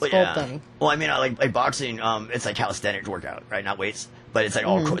and sculpting. Yeah. Well, I mean, like boxing. It's like calisthenics workout, right? Not weights, but it's like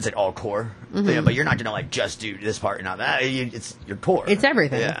all core. Mm-hmm. Yeah, but you're not gonna like just do this part and not that. It's your core. It's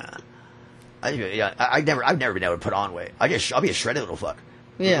everything. Yeah. I've never been able to put on weight. I'll be a shredded little fuck.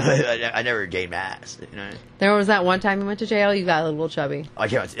 Yeah. I never gained mass. You know. There was that one time you went to jail. You got a little chubby. I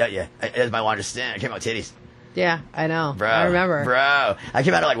came out. Yeah. As my longest stint, I came out with titties. Yeah, I know. Bro, I remember. Bro, I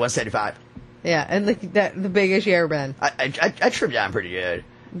came out at like 175. Yeah, and the biggest you ever been. I trimmed down pretty good.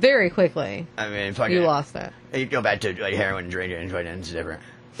 Very quickly. I mean, fucking. You lost it. You go back to like heroin and drinking, and it's different.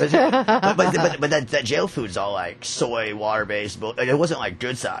 But that jail food's all like soy, water based. It wasn't like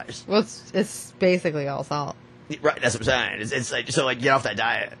good size. Well, it's basically all salt. Right, that's what I'm saying. It's like so like get off that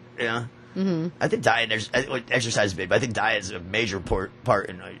diet, you know. Mm-hmm. I think exercise is big, but I think diet is a major part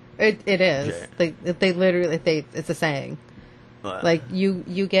in like. It is. Yeah. They literally it's a saying. Like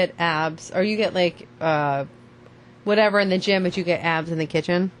you get abs or you get like whatever in the gym, but you get abs in the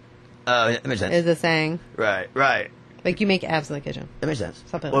kitchen. That makes sense. Is a saying. Right. Like you make abs in the kitchen. That makes sense.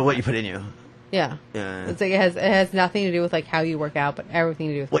 Something. Well, what you put in you. Yeah. Yeah. It's like it has nothing to do with like how you work out, but everything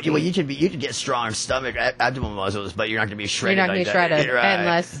to do with. Well, you could get strong stomach, abdominal muscles, but you're not going to be shredded. You're not going to be like shredded Right.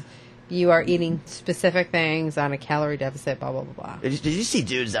 unless you are eating specific things on a calorie deficit. Blah blah blah blah. Did you see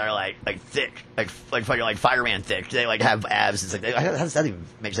dudes that are like thick, like fucking like fireman thick? They like have abs. It's like how does that even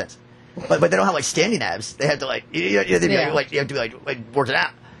make sense? But they don't have like standing abs. They have to like you have to like work it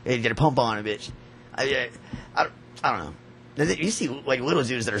out. You get a pump on a bitch. I don't know. You see like little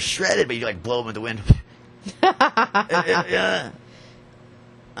dudes that are shredded, but you like blow them with the wind. Yeah.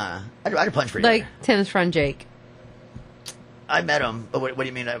 I'd punch pretty like hard. Tim's friend Jake. I met him. But what do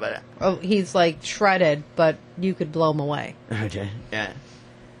you mean by that? Oh, he's like shredded, but you could blow him away. Okay, yeah.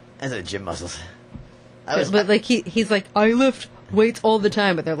 That's like gym muscles. But like he's like, I lift weights all the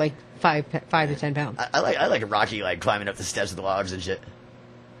time, but they're like 5 to 10 pounds. I like Rocky like climbing up the steps of the logs and shit.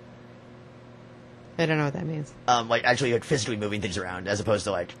 I don't know what that means. Like actually like physically moving things around as opposed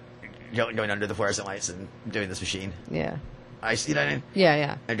to like going under the fluorescent lights and doing this machine. Yeah. I see what I mean?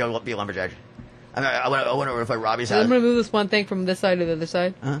 Yeah. And go be a lumberjack. I went over to Robbie's house. I'm gonna move this one thing from this side to the other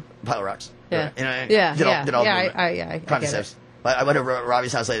side. Pile of rocks. Yeah. You know, Yeah. Did all the movement. I get it. I went over to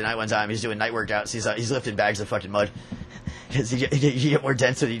Robbie's house late at night one time. He's doing night workouts. He's lifting bags of fucking mud. Because you get more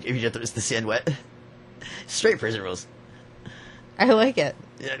dense if you get the sand wet. Straight prison rules. I like it.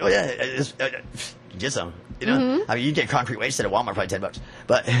 Yeah, oh yeah, you get some. You know, Mm-hmm. I mean, you get concrete weights at Walmart for like $10,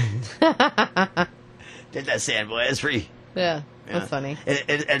 but get that sand, boy. It's free. Yeah, that's funny.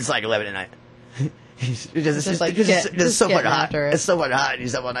 It's like 11 at night. It's so fucking hot. after it. It's so fucking hot.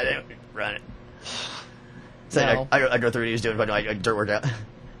 He's up all night running. So No. I go through. He was doing fucking like dirt workout. Well,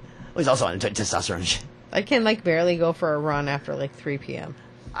 he's also on testosterone shit. I can like barely go for a run after like 3 p.m.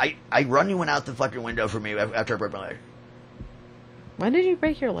 I running went out the fucking window for me after I broke my leg. When did you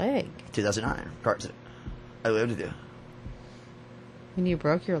break your leg? 2009. Car accident. I lived with you. When you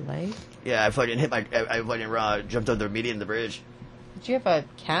broke your leg? Yeah, I fucking hit my. I fucking jumped over the median of the bridge. Did you have a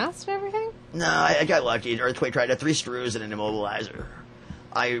cast and everything? No, I got lucky. An earthquake tried. I had 3 screws and an immobilizer.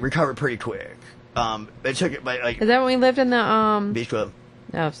 I recovered pretty quick. It took it by like. Is that when we lived in the Beach Club?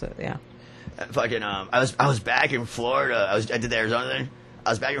 Absolutely, yeah. Fucking I was back in Florida. I did the Arizona thing. I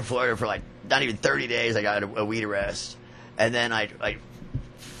was back in Florida for like not even 30 days. I got a weed arrest, and then like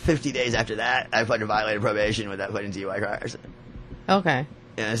 50 days after that, I fucking violated probation with that fucking DUI car accident. Okay.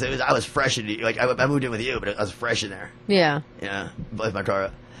 Yeah, so I was fresh in like I moved in with you, but I was fresh in there. Yeah. Yeah, with my car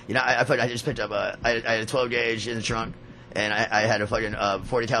up. You know, I just picked up I had a 12 gauge in the trunk, and I had a fucking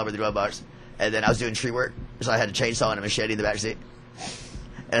 40 caliber in the glove box, and then I was doing tree work, so I had a chainsaw and a machete in the back seat.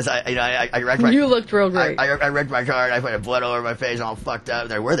 And so I wrecked my. You looked real great. I wrecked my car, and I put blood all over my face, all fucked up.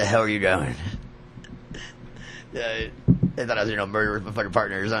 They're like, where the hell are you going? Yeah, they thought I was murder with my fucking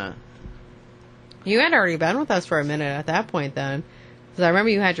partners, huh? You had already been with us for a minute at that point then. Because I remember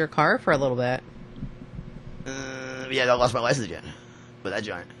you had your car for a little bit. Yeah, I lost my license again with that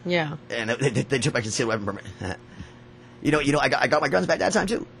joint. Yeah. And they took my concealed weapon permit. I got my guns back that time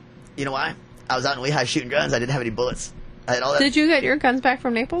too. You know why? I was out in Lehigh shooting guns. I didn't have any bullets. I had all that. Did you get your guns back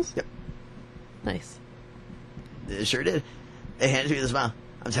from Naples? Yep. Nice. They sure did. They handed me this smile.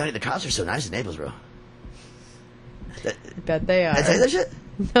 I'm telling you, the cops are so nice in Naples, bro. I bet they are. Did I tell you that shit?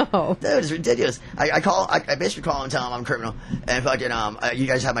 No. Dude, it's ridiculous. I basically call and tell them I'm a criminal, and fucking you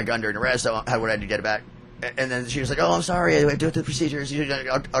guys have my gun during arrest, so how would I do to get it back? And then she was like, "Oh, I'm sorry, I do the procedures.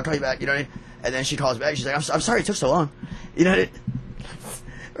 I'll call you back." You know what I mean? And then she calls back. She's like, "I'm sorry, it took so long." You know what I mean?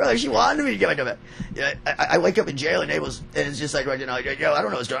 Bro, she wanted me to get my gun back. Yeah, I wake up in jail in Naples, and it's just like, yo, I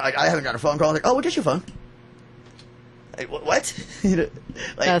don't know what's going on. I haven't got a phone call. I'm like, oh, we'll get your phone. Like, what?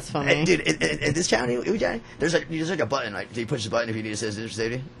 That's funny. Dude, in this county, there's like a button. Like, you push the button if you need assistance for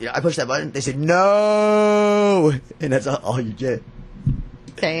safety. I push that button. They say no, and that's all you get.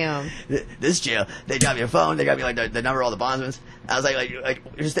 Damn. This jail, they got me a phone. They got me like the number of all the bondsmen. I was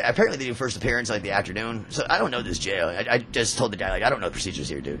apparently they do first appearance like the afternoon. So I don't know this jail. I just told the guy like I don't know the procedures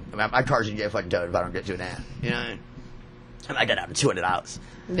here, dude. I mean, my car's gonna get fucking towed if I don't get to an app. You know what I mean? I got out of $200.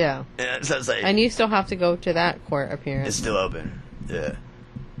 Yeah. So it's like, and you still have to go to that court appearance. It's still open. Yeah.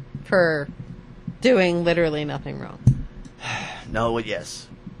 For doing literally nothing wrong. No, yes.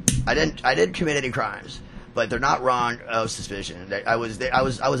 I didn't commit any crimes, but they're not wrong of suspicion. I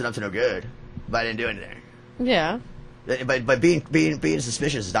wasn't up to no good, but I didn't do anything. Yeah. But being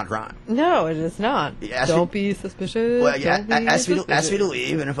suspicious is not a crime. No, it is not. Don't be suspicious. Well, yeah, asked me to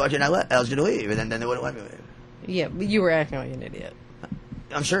leave, and if I was going to leave, and then they wouldn't let me leave. Yeah, but you were acting like an idiot.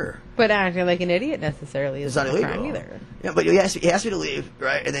 I'm sure. But acting like an idiot necessarily is not a crime either. Yeah, but he asked me to leave,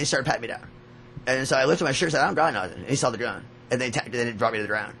 right? And then he started patting me down. And so I lifted my shirt and said, I don't got nothing. And he saw the gun. And then he brought me to the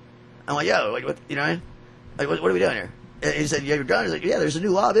ground. I'm like, yo, what, you know what I mean? Like, what are we doing here? And he said, you have your gun? He's like, yeah, there's a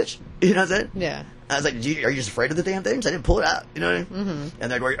new law, bitch. You know what I'm saying? Yeah. I was like, are you just afraid of the damn things? I didn't pull it out. You know what I mean? Mm-hmm.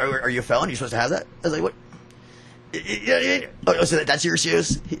 And they're like, are you a felon? You're supposed to have that? I was like, what? You know what I mean? Oh, so that's your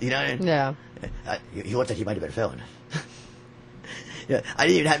excuse? You know what I mean? Yeah. He looked like he might have been a felon. Yeah, I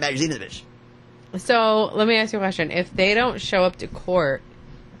didn't even have a magazine in the bitch. So let me ask you a question. If they don't show up to court,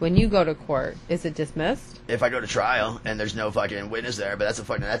 when you go to court, is it dismissed? If I go to trial and there's no fucking witness there, but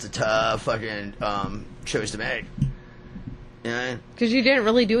that's a tough fucking choice to make. You know? Because you didn't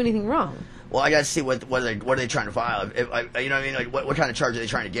really do anything wrong. Well, I gotta see what are they trying to file. If you know what I mean? Like what kind of charge are they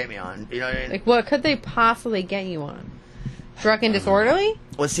trying to get me on? You know what I mean? Like what could they possibly get you on? Drunk and disorderly?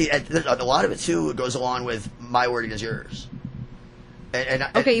 Well, see, a lot of it too goes along with my word against yours.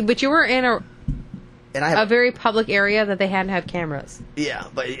 Okay, but you were in a very public area that they had to have cameras. Yeah,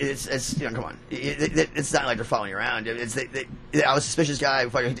 but it's you know, come on, it's not like they're following you around. I was a suspicious guy.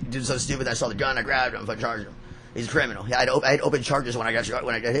 Fucking did something stupid. I saw the gun. I grabbed him. Fucking charged him. He's a criminal. Yeah, I had open charges when I got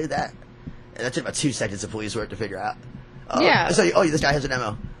hit that. And that took about 2 seconds of police work to figure out. Yeah. So this guy has an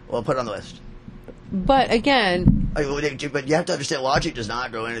MO. Well, put it on the list. But again, but you have to understand, logic does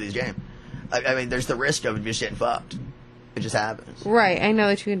not go into these games. I mean, there's the risk of just getting fucked. It just happens. Right, I know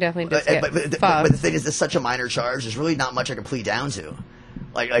that you can definitely just get fucked. But the thing is, it's such a minor charge. There's really not much I can plead down to.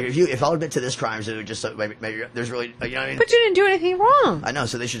 Like if I'll admit to this crime, so just maybe there's really, you know what I mean? But you didn't do anything wrong. I know,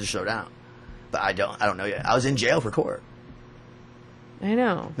 so they should just slow down. But I don't know yet. I was in jail for court. I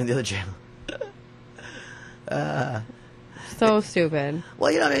know. In the other jail. So stupid.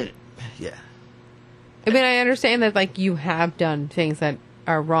 Well, you know what I mean? Yeah. I mean, I understand that like you have done things that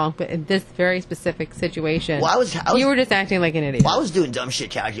are wrong, but in this very specific situation, well, I was you were just acting like an idiot. Well, I was doing dumb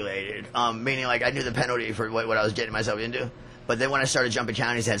shit calculated, meaning like I knew the penalty for what I was getting myself into. But then when I started jumping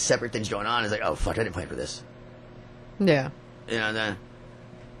counties, I had separate things going on. I was like, oh fuck, I didn't plan for this. Yeah. You know then.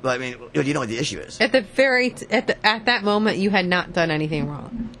 But I mean, you know what the issue is. At that moment, you had not done anything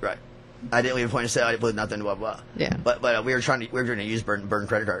wrong. Right. I didn't leave a point of sale. I did nothing. Blah blah. Yeah. But we were trying to use burn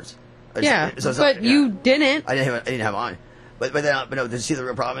credit cards. Yeah. But you didn't. I didn't have mine. But no. See, the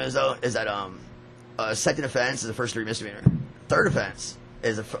real problem is though is that second offense is the first degree misdemeanor. Third offense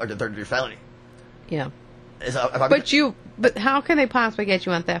is the third degree felony. Yeah. But how can they possibly get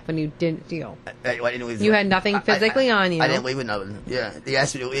you on theft when you didn't steal? I didn't leave. You had nothing physically on you. I didn't leave with nothing. Yeah, they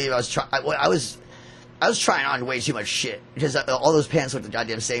asked me to leave. I was trying on way too much shit because all those pants looked the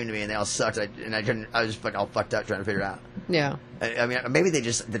goddamn same to me, and they all sucked. And I couldn't. I was like all fucked up trying to figure it out. Yeah. I mean, maybe they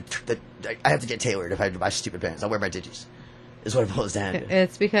just. I have to get tailored if I have to buy stupid pants. I'll wear my digits. Is what it boils down to.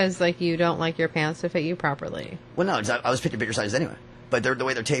 It's because like you don't like your pants to fit you properly. Well, no, I was picking bigger sizes anyway. But the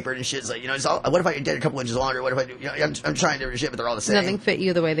way they're tapered and shit, it's like, you know, it's all, what if I get a couple inches longer? What if I do, you know, I'm trying different shit, but they're all the same. Nothing fit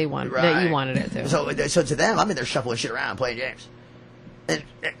you the way they want, right. that you wanted it to. So to them, I'm in there shuffling shit around, playing games. And,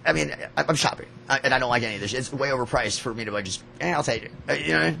 I mean, I'm shopping, and I don't like any of this shit. It's way overpriced for me to like just, I'll take it.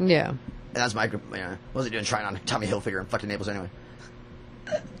 You know what I mean? Yeah. And that's my, wasn't doing trying on Tommy Hilfiger and fucking Naples anyway.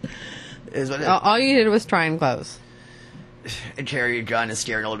 Is what it is. All you did was try and close. And carry a gun and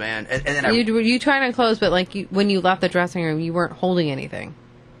scare an old man. And then you tried on clothes, but like when you left the dressing room, you weren't holding anything.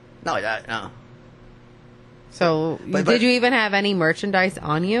 Not like that, no. So, did you even have any merchandise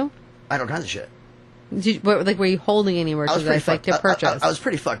on you? I had all kinds of shit. Were you holding any merchandise to purchase? I was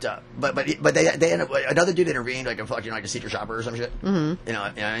pretty fucked up, but they ended up, another dude intervened, like a fucking like a secret shopper or some shit. Mm-hmm. You know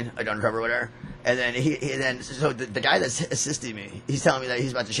what I mean? Like undercover or whatever. And then so the guy that's assisting me, he's telling me that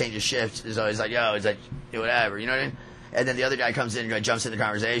he's about to change his shift. So he's like, whatever, you know what I mean? And then the other guy comes in and jumps in the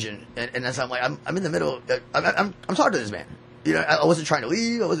conversation, and that's I'm like, I'm in the middle. I'm talking to this man. You know, I wasn't trying to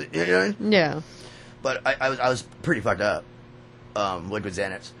leave. I wasn't. You know what I mean? Yeah. But I was pretty fucked up. Liquid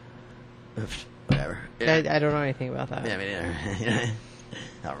Xanax. Whatever. You know? I don't know anything about that. Yeah, me neither.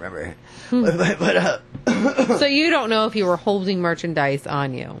 I don't remember. So you don't know if you were holding merchandise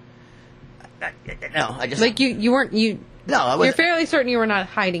on you? No, I just like you weren't you. No, I wasn't. You're fairly certain you were not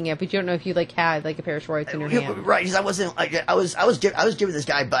hiding it, but you don't know if you like had like a pair of shorts in your hand. Right, because I wasn't like I was giving this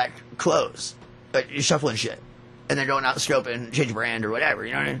guy back clothes, like shuffling shit, and then going out scoping, change brand or whatever.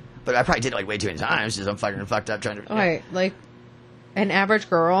 You know what I mean? But I probably did it like way too many times because I'm fucking fucked up trying to. Right, like an average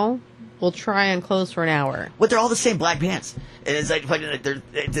girl will try on clothes for an hour. But they're all the same black pants, and it's like fucking. Like,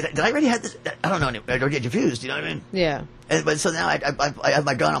 did I already have this? I don't know. I don't get confused. You know what I mean? Yeah. But so now I have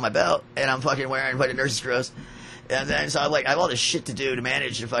my gun on my belt, and I'm fucking wearing fucking nurse's clothes. And then, so I'm like, I have all this shit to do to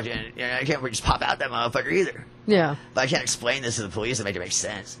manage to fucking, I can't just pop out that motherfucker either. Yeah. But I can't explain this to the police and make it make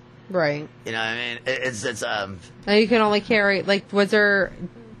sense. Right. You know what I mean? It's And you can only carry, like, do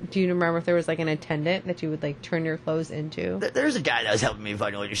you remember if there was, like, an attendant that you would, like, turn your clothes into? There's a guy that was helping me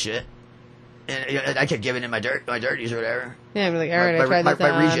fucking look at shit. And I kept giving him my dirties or whatever. Yeah, I'm like, all right, I tried this my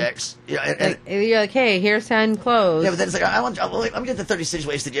on. rejects. You know, You're like, hey, here's 10 clothes. Yeah, but then it's like, I'm gonna get the 36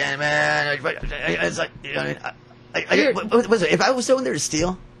 waist again, man. It's like, you know, if I was still in there to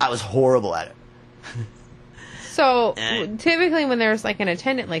steal, I was horrible at it. So, typically when there's like an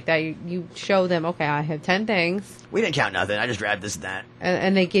attendant like that, you show them, okay, I have 10 things. We didn't count nothing. I just grabbed this and that.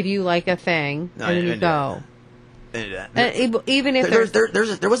 And they give you like a thing, and then you go. And even if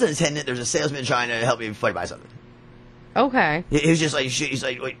there was an attendant, there's a salesman trying to help me buy something. Okay. He was just like, he's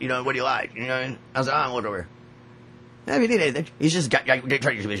like, you know, what do you like? You know, and I was like, I'm looking over. Yeah, if you need anything, he's just trying to get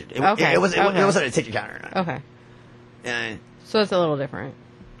commission. It wasn't a ticket counter or not. Okay. Yeah. So it's a little different.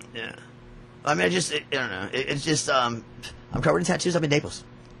 Yeah. I mean, I don't know. It's just, I'm covered in tattoos. I'm in Naples.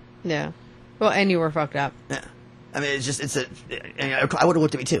 Yeah. Well, and you were fucked up. Yeah. I mean, I would have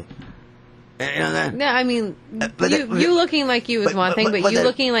looked at me too. You know that? Yeah, I mean, you looking like you is one thing, but you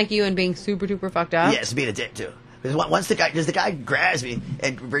looking like you and being super duper fucked up. Yes, being a dick too. Because once the guy grabs me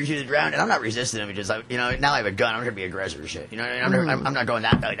and brings you to the ground, and I'm not resisting him because you know, now I have a gun. I'm gonna be aggressive or shit. You know, I'm not going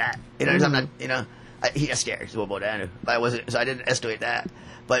that like that. You know, I'm not. You know, he got scared. So what down? But I wasn't. So I didn't escalate that.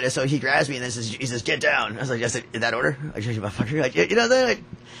 But so he grabs me and then he says, "Get down." I was like, "Yes, in that order." I changed my fucking like, you know,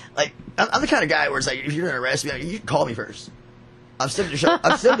 like I'm the kind of guy where it's like, if you're gonna arrest me, you can call me first. I'm still gonna show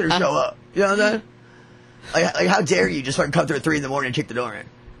up. You know what I'm saying? Like how dare you just fucking come through at 3 a.m. and kick the door in?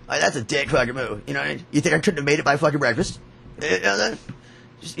 Like, that's a dick fucking move. You know what I mean? You think I couldn't have made it by fucking breakfast? You know that?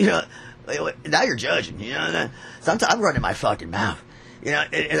 Just, you know, now you're judging. You know that? Sometimes I'm running my fucking mouth. You know,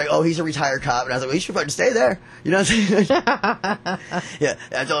 and like, oh, he's a retired cop, and I was like, well, you should fucking stay there. You know what I'm saying? Yeah,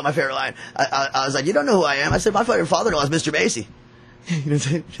 I told him my favorite line. I was like, you don't know who I am. I said, my fucking father-in-law is Mr. Macy. You know what I'm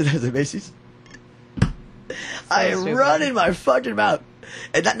saying? That's the Macy's. I am running my fucking mouth,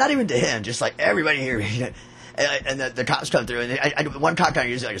 and not even to him, just like everybody here. You know? And the cops come through, and one cop kind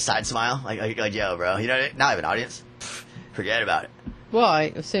of gives like a side smile, like yo, bro. You know, now I have an audience. Forget about it. Well,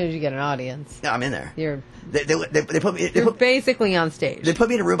 as soon as you get an audience, no, I'm in there. They put me. You're basically on stage. They put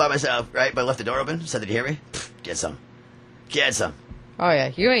me in a room by myself, right? But I left the door open, so that you hear me. Get some. Oh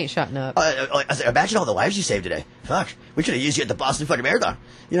yeah, you ain't shutting up. I was like, imagine all the lives you saved today. Fuck, we could have used you at the Boston fucking Marathon.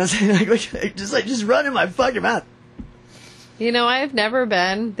 You know what I'm saying? Just running my fucking mouth. You know, I've never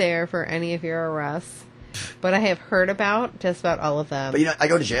been there for any of your arrests, but I have heard about just about all of them. But you know, I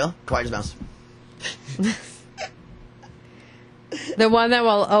go to jail, quiet as mouse. The one that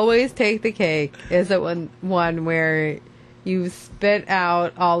will always take the cake is the one where you spit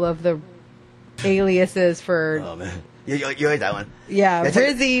out all of the aliases for. Oh man, you hate that one. Yeah,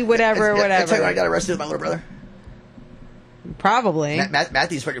 Rizzy, whatever. I tell you when I got arrested with my little brother. Probably.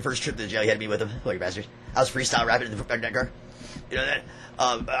 Matthew's fucking first trip to the jail, he had me with him. Like, bastard. I was freestyle rapping in the back car. You know that?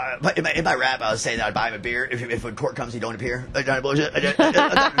 But in my rap, I was saying that I'd buy him a beer if when court comes, he don't appear. I done bullshit.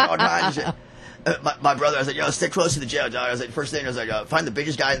 All kinds of shit. My brother, I was like, yo, stick close to the jail, dog. I was like, first thing, I was like, find the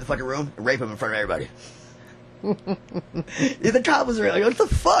biggest guy in the fucking room and rape him in front of everybody. The cop was like, what the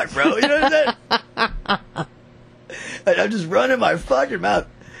fuck, bro? You know what I'm saying? And I'm just running my fucking mouth.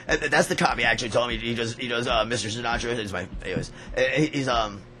 And that's the cop. He actually told me, he goes, Mr. Sinatra, is my, anyways.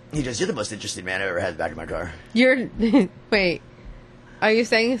 He goes, you're the most interesting man I've ever had back in my car. Wait. Are you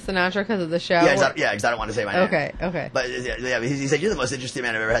saying Sinatra because of the show? Yeah, because I don't want to say my name. Okay. But yeah, he said, you're the most interesting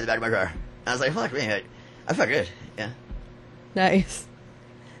man I've ever had in the back of my car. And I was like, fuck me, I felt good. Yeah. Nice.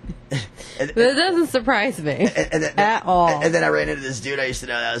 That doesn't surprise me at all. And then I ran into this dude I used to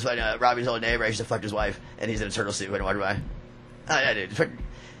know. That was funny. Robbie's old neighbor. I used to fuck his wife, and he's in a turtle suit when I walked by. Oh yeah, dude.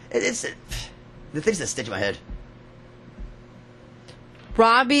 It's the things that stitch in my head.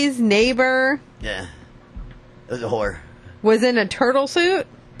 Robbie's neighbor. Yeah, it was a whore. Was in a turtle suit.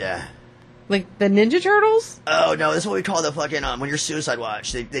 Yeah. Like the Ninja Turtles? Oh no, that's what we call the fucking when you're suicide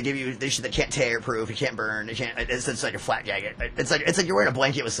watch. They give you they can't tear proof, you can't burn, you can't. It's like a flat jacket. It's like you're wearing a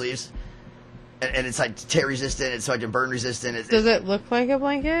blanket with sleeves, and it's like tear resistant. It's like burn resistant. Does it look like a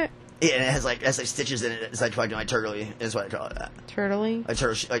blanket? Yeah, and it has like stitches in it. It's like fucking like turtley. Is what I call it. That. Turtley. A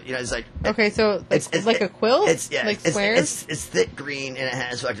turtle. Like, you know, it's like. Okay, so it's like a quilt. It's like squares. It's thick green and it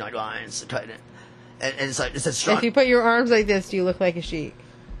has fucking like lines cut in it, and it's like it's a strong. If you put your arms like this, do you look like a sheik?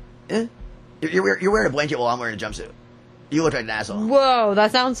 Yeah. You're wearing a blanket while I'm wearing a jumpsuit. You look like an asshole. Whoa,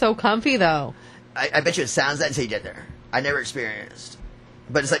 that sounds so comfy, though. I bet you it sounds that until you get there. I never experienced.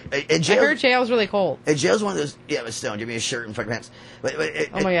 But it's like, in jail... I heard jail's really cold. Jail's one of those... Yeah, but still, give me a shirt and fucking pants. Oh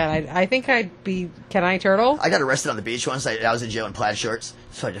my god, I think I'd be... Can I turtle? I got arrested on the beach once. I was in jail in plaid shorts.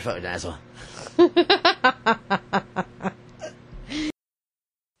 So I just fucking asshole.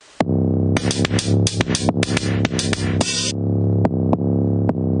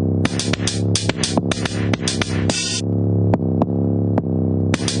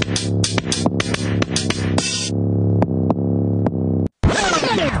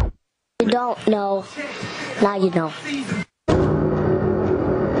 don't know, now you know.